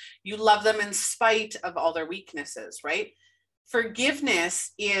flaws. You love them in spite of all their weaknesses, right?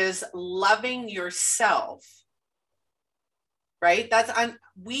 Forgiveness is loving yourself, right?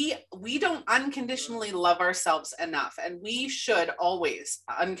 We don't unconditionally love ourselves enough, and we should always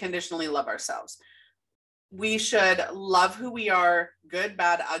unconditionally love ourselves. We should love who we are, good,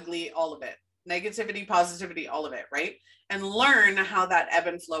 bad, ugly, all of it. Negativity, positivity, all of it, right? And learn how that ebb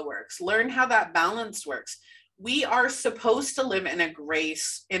and flow works. Learn how that balance works. we are supposed to live in a gray.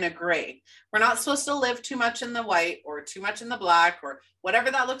 We're not supposed to live too much in the white or too much in the black or whatever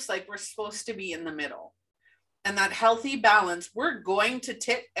that looks like. We're supposed to be in the middle. And that healthy balance, we're going to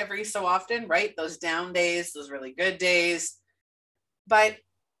tip every so often, right? Those down days, those really good days. But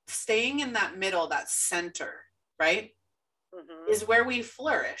staying in that middle, that center, right, is where we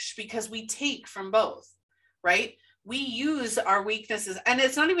flourish, because we take from both, right? We use our weaknesses, and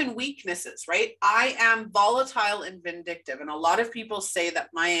it's not even weaknesses, right? I am volatile and vindictive. And a lot of people say that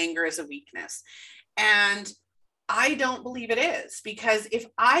my anger is a weakness. And I don't believe it is, because if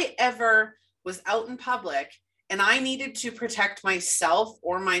I ever was out in public and I needed to protect myself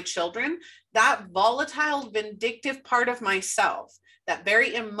or my children, that volatile, vindictive part of myself, that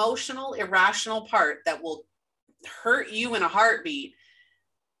very emotional, irrational part that will hurt you in a heartbeat,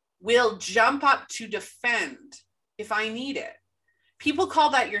 will jump up to defend if I need it. People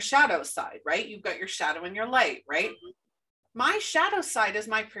call that your shadow side, right? You've got your shadow and your light, right? My shadow side is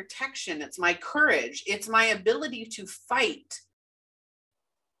my protection. It's my courage. It's my ability to fight.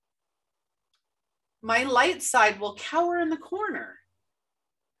 My light side will cower in the corner,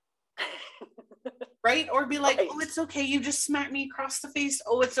 right? Or be like, oh, it's okay. You just smacked me across the face.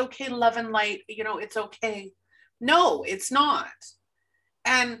 Oh, it's okay. Love and light. You know, it's okay. No, it's not.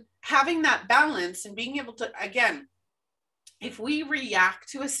 And having that balance and being able to, again, if we react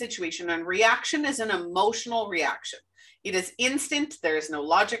to a situation, and reaction is an emotional reaction, it is instant. There is no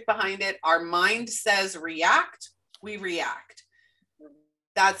logic behind it. Our mind says react, we react.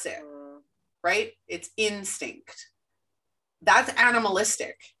 That's it, right? It's instinct. That's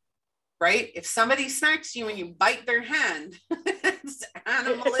animalistic, right? If somebody smacks you and you bite their hand, it's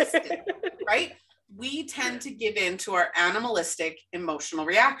animalistic, right? We tend to give in to our animalistic emotional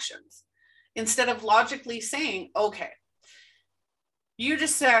reactions instead of logically saying, okay, you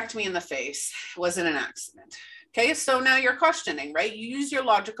just smacked me in the face. It wasn't an accident. Okay, so now you're questioning, right? You use your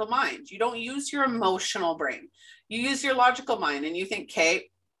logical mind. You don't use your emotional brain. You use your logical mind and you think, okay,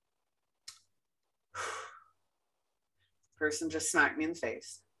 person just smacked me in the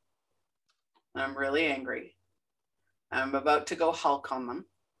face. I'm really angry. I'm about to go Hulk on them.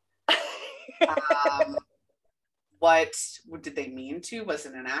 What did they mean to? Was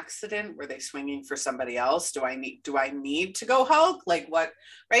it an accident? Were they swinging for somebody else? Do I need to go Hulk? Like what,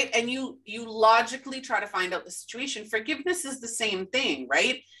 right? And you logically try to find out the situation. Forgiveness is the same thing,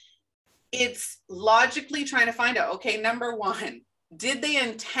 right? It's logically trying to find out, okay, number one, did they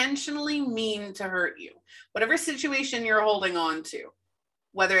intentionally mean to hurt you? Whatever situation you're holding on to,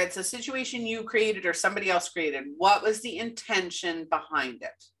 whether it's a situation you created or somebody else created, what was the intention behind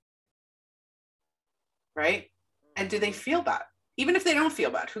it? Right? And do they feel bad? Even if they don't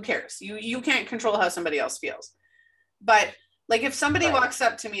feel bad, who cares? You can't control how somebody else feels. But like if somebody walks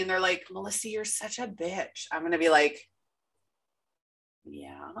up to me and they're like, Melissa, you're such a bitch, I'm going to be like,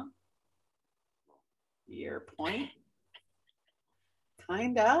 yeah, your point.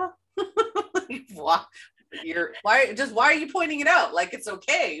 Kinda. why are you pointing it out? Like it's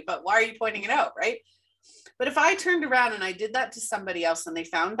okay, but why are you pointing it out, right? But if I turned around and I did that to somebody else and they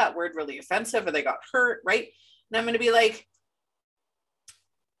found that word really offensive or they got hurt, right? And I'm going to be like,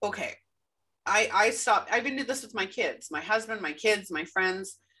 okay, I stopped. I've been doing this with my kids, my husband, my kids, my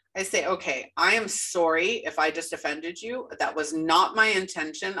friends. I say, okay, I am sorry if I just offended you. That was not my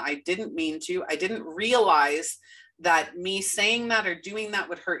intention. I didn't mean to. I didn't realize that me saying that or doing that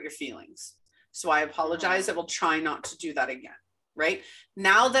would hurt your feelings. So I apologize. I will try not to do that again, right?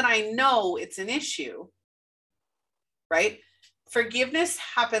 Now that I know it's an issue, right? Forgiveness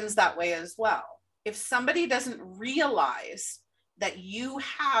happens that way as well. If somebody doesn't realize that you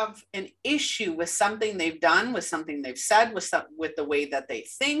have an issue with something they've done, with something they've said, with the way that they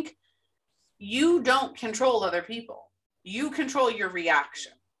think, you don't control other people. You control your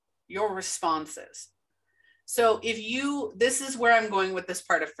reaction, your responses. So this is where I'm going with this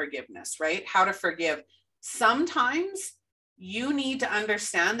part of forgiveness, right? How to forgive. Sometimes you need to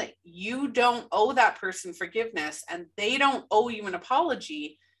understand that you don't owe that person forgiveness and they don't owe you an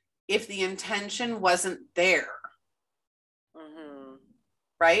apology if the intention wasn't there.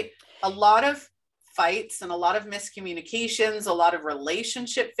 Right? A lot of fights and a lot of miscommunications, a lot of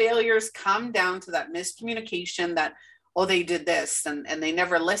relationship failures come down to that miscommunication that, oh, they did this and they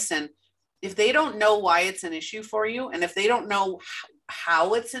never listen. If they don't know why it's an issue for you, and if they don't know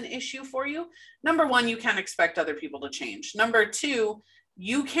how it's an issue for you, number one, you can't expect other people to change. Number two,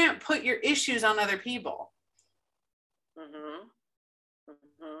 you can't put your issues on other people.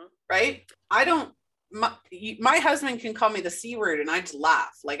 Right? My husband can call me the C word and I just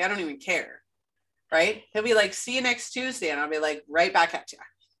laugh. Like, I don't even care. Right? He'll be like, see you next Tuesday. And I'll be like, right back at you.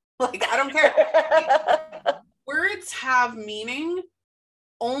 Like, I don't care. words have meaning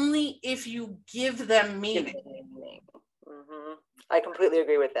only if you give them meaning. Mm-hmm. I completely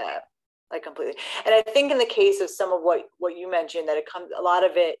agree with that. And I think in the case of some of what you mentioned, that a lot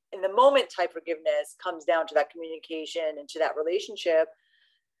of it in the moment type forgiveness comes down to that communication and to that relationship.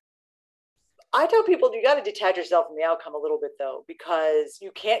 I tell people you got to detach yourself from the outcome a little bit though, because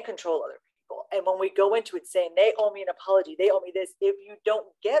you can't control other people. And when we go into it saying they owe me an apology, they owe me this, if you don't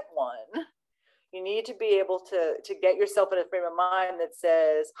get one, you need to be able to get yourself in a frame of mind that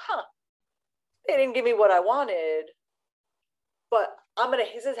says, they didn't give me what I wanted, but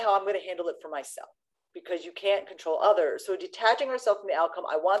this is how I'm going to handle it for myself, because you can't control others. So detaching yourself from the outcome,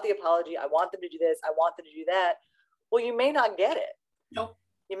 I want the apology, I want them to do this, I want them to do that. Well, you may not get it. Nope.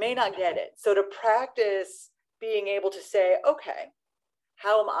 You may not get it. So to practice being able to say, okay,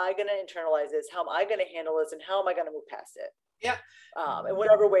 how am I going to internalize this? How am I going to handle this? And how am I going to move past it? Yeah. In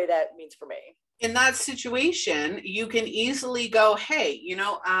whatever way that means for me. In that situation, you can easily go, hey,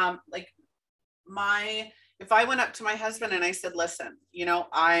 if I went up to my husband and I said, listen,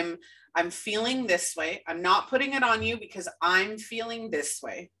 I'm feeling this way. I'm not putting it on you because I'm feeling this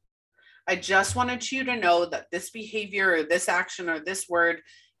way. I just wanted you to know that this behavior or this action or this word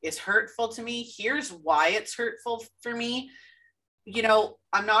is hurtful to me. Here's why it's hurtful for me.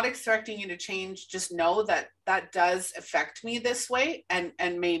 I'm not expecting you to change. Just know that that does affect me this way, and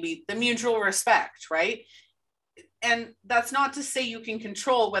maybe the mutual respect, right? And that's not to say you can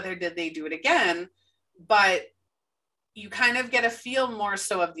control whether did they do it again, but you kind of get a feel more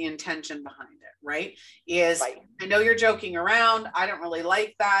so of the intention behind it, right? Right. I know you're joking around. I don't really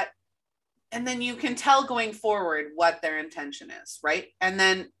like that. And then you can tell going forward what their intention is, right? And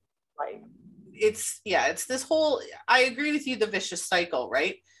then right. It's this whole, I agree with you, the vicious cycle,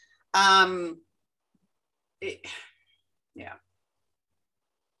 right?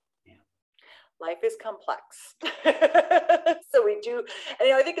 Life is complex. So we do,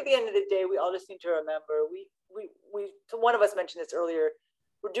 and I think at the end of the day, we all just need to remember, so one of us mentioned this earlier,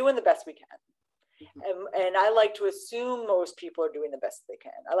 we're doing the best we can. And I like to assume most people are doing the best they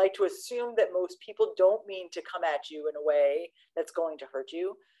can. I like to assume that most people don't mean to come at you in a way that's going to hurt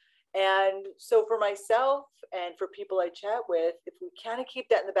you. And so for myself and for people I chat with, if we kind of keep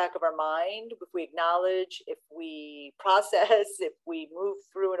that in the back of our mind, if we acknowledge, if we process, if we move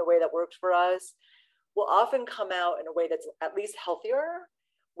through in a way that works for us, we'll often come out in a way that's at least healthier,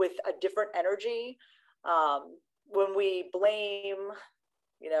 with a different energy. When we blame,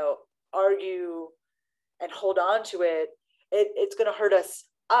 argue and hold on to it, it's going to hurt us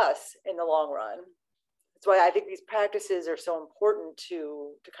in the long run. That's why I think these practices are so important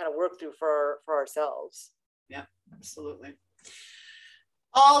to kind of work through for ourselves. Yeah, absolutely.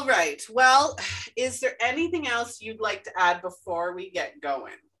 All right. Well, is there anything else you'd like to add before we get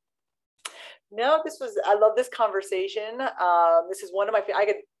going? No, I love this conversation. This is one of I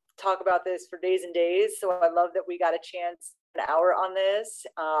could talk about this for days and days. So I love that we got a chance, an hour on this.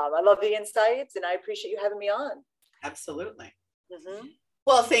 I love the insights, and I appreciate you having me on. Absolutely. Mm-hmm.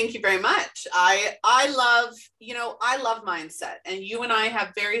 Well, thank you very much. I love mindset, and you and I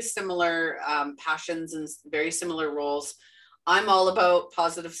have very similar passions and very similar roles. I'm all about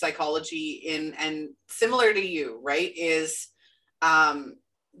positive psychology and similar to you, right?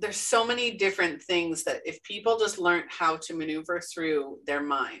 There's so many different things that if people just learned how to maneuver through their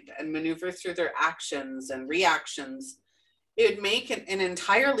mind and maneuver through their actions and reactions, it would make an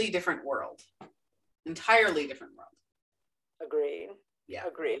entirely different world. Entirely different world. Agreed. Yeah.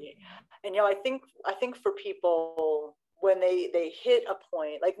 Agreed. And I think for people, when they hit a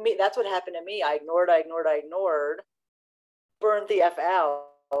point, like me, that's what happened to me. I ignored, burned the F out,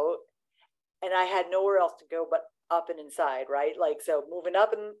 and I had nowhere else to go but up and inside, right? Like, so moving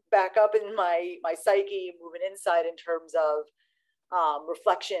up and back up in my psyche, moving inside in terms of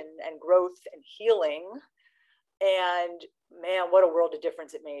reflection and growth and healing. And man, what a world of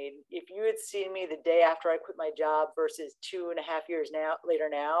difference it made. If you had seen me the day after I quit my job versus 2.5 years later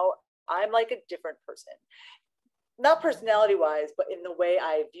now, I'm like a different person. Not personality wise, but in the way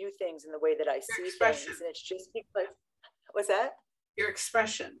I view things, in the way that I see things. And it's just because, what's that? Your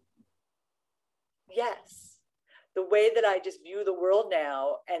expression. Yes. The way that I just view the world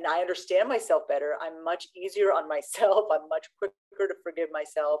now, and I understand myself better. I'm much easier on myself. I'm much quicker to forgive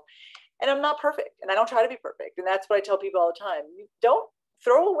myself. And I'm not perfect, and I don't try to be perfect. And that's what I tell people all the time. You don't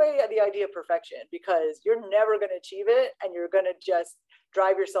throw away the idea of perfection, because you're never going to achieve it, and you're going to just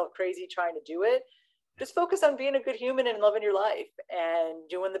drive yourself crazy trying to do it. Just focus on being a good human and loving your life and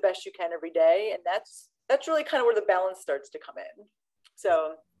doing the best you can every day. And that's really kind of where the balance starts to come in.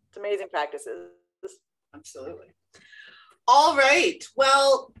 So it's amazing practices. Absolutely. All right.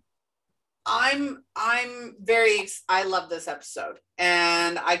 Well, I love this episode,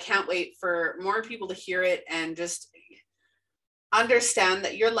 and I can't wait for more people to hear it and just understand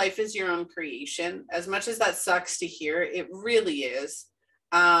that your life is your own creation. As much as that sucks to hear, it really is.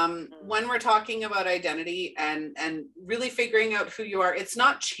 When we're talking about identity and really figuring out who you are, it's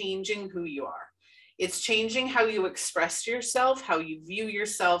not changing who you are. It's changing how you express yourself, how you view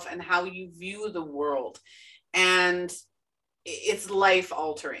yourself, and how you view the world. And it's life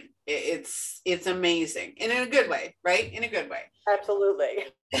altering. It's amazing, and in a good way, right? In a good way. Absolutely.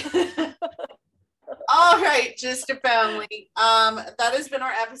 All right, Just a Family. That has been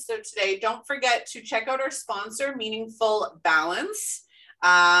our episode today. Don't forget to check out our sponsor, Meaningful Balance.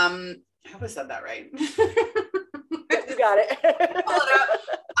 I hope I said that right. You got it.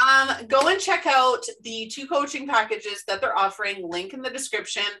 Go and check out the 2 coaching packages that they're offering, link in the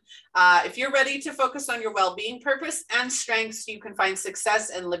description. If you're ready to focus on your well-being, purpose, and strengths, so you can find success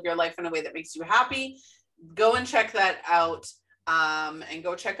and live your life in a way that makes you happy, go and check that out. And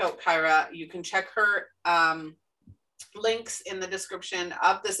go check out Kyra. You can check her links in the description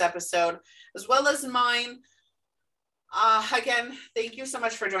of this episode, as well as mine. Again, thank you so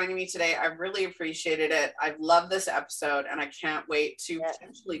much for joining me today. I really appreciated it. I've loved this episode, and I can't wait to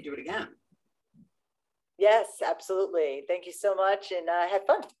potentially do it again. Yes, absolutely. Thank you so much, and have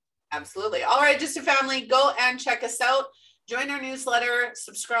fun. Absolutely. All right, Just a Family, go and check us out. Join our newsletter,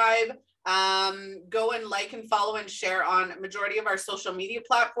 subscribe. Go and like and follow and share on majority of our social media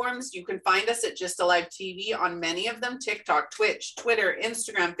platforms. You can find us at Just Alive TV on many of them: TikTok, Twitch, Twitter,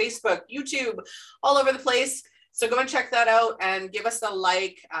 Instagram, Facebook, YouTube, all over the place. So go and check that out and give us a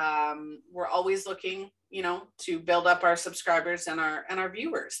like. We're always looking, to build up our subscribers and our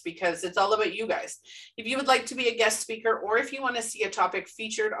viewers, because it's all about you guys. If you would like to be a guest speaker, or if you want to see a topic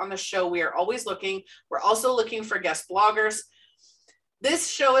featured on the show, we are always looking. We're also looking for guest bloggers.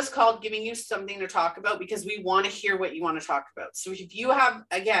 This show is called Giving You Something to Talk About, because we want to hear what you want to talk about. So if you have,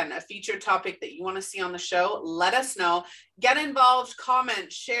 again, a featured topic that you want to see on the show, let us know. Get involved,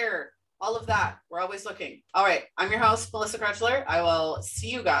 comment, share, all of that. We're always looking. All right. I'm your host, Melissa Crutchler. I will see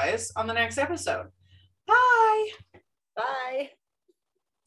you guys on the next episode.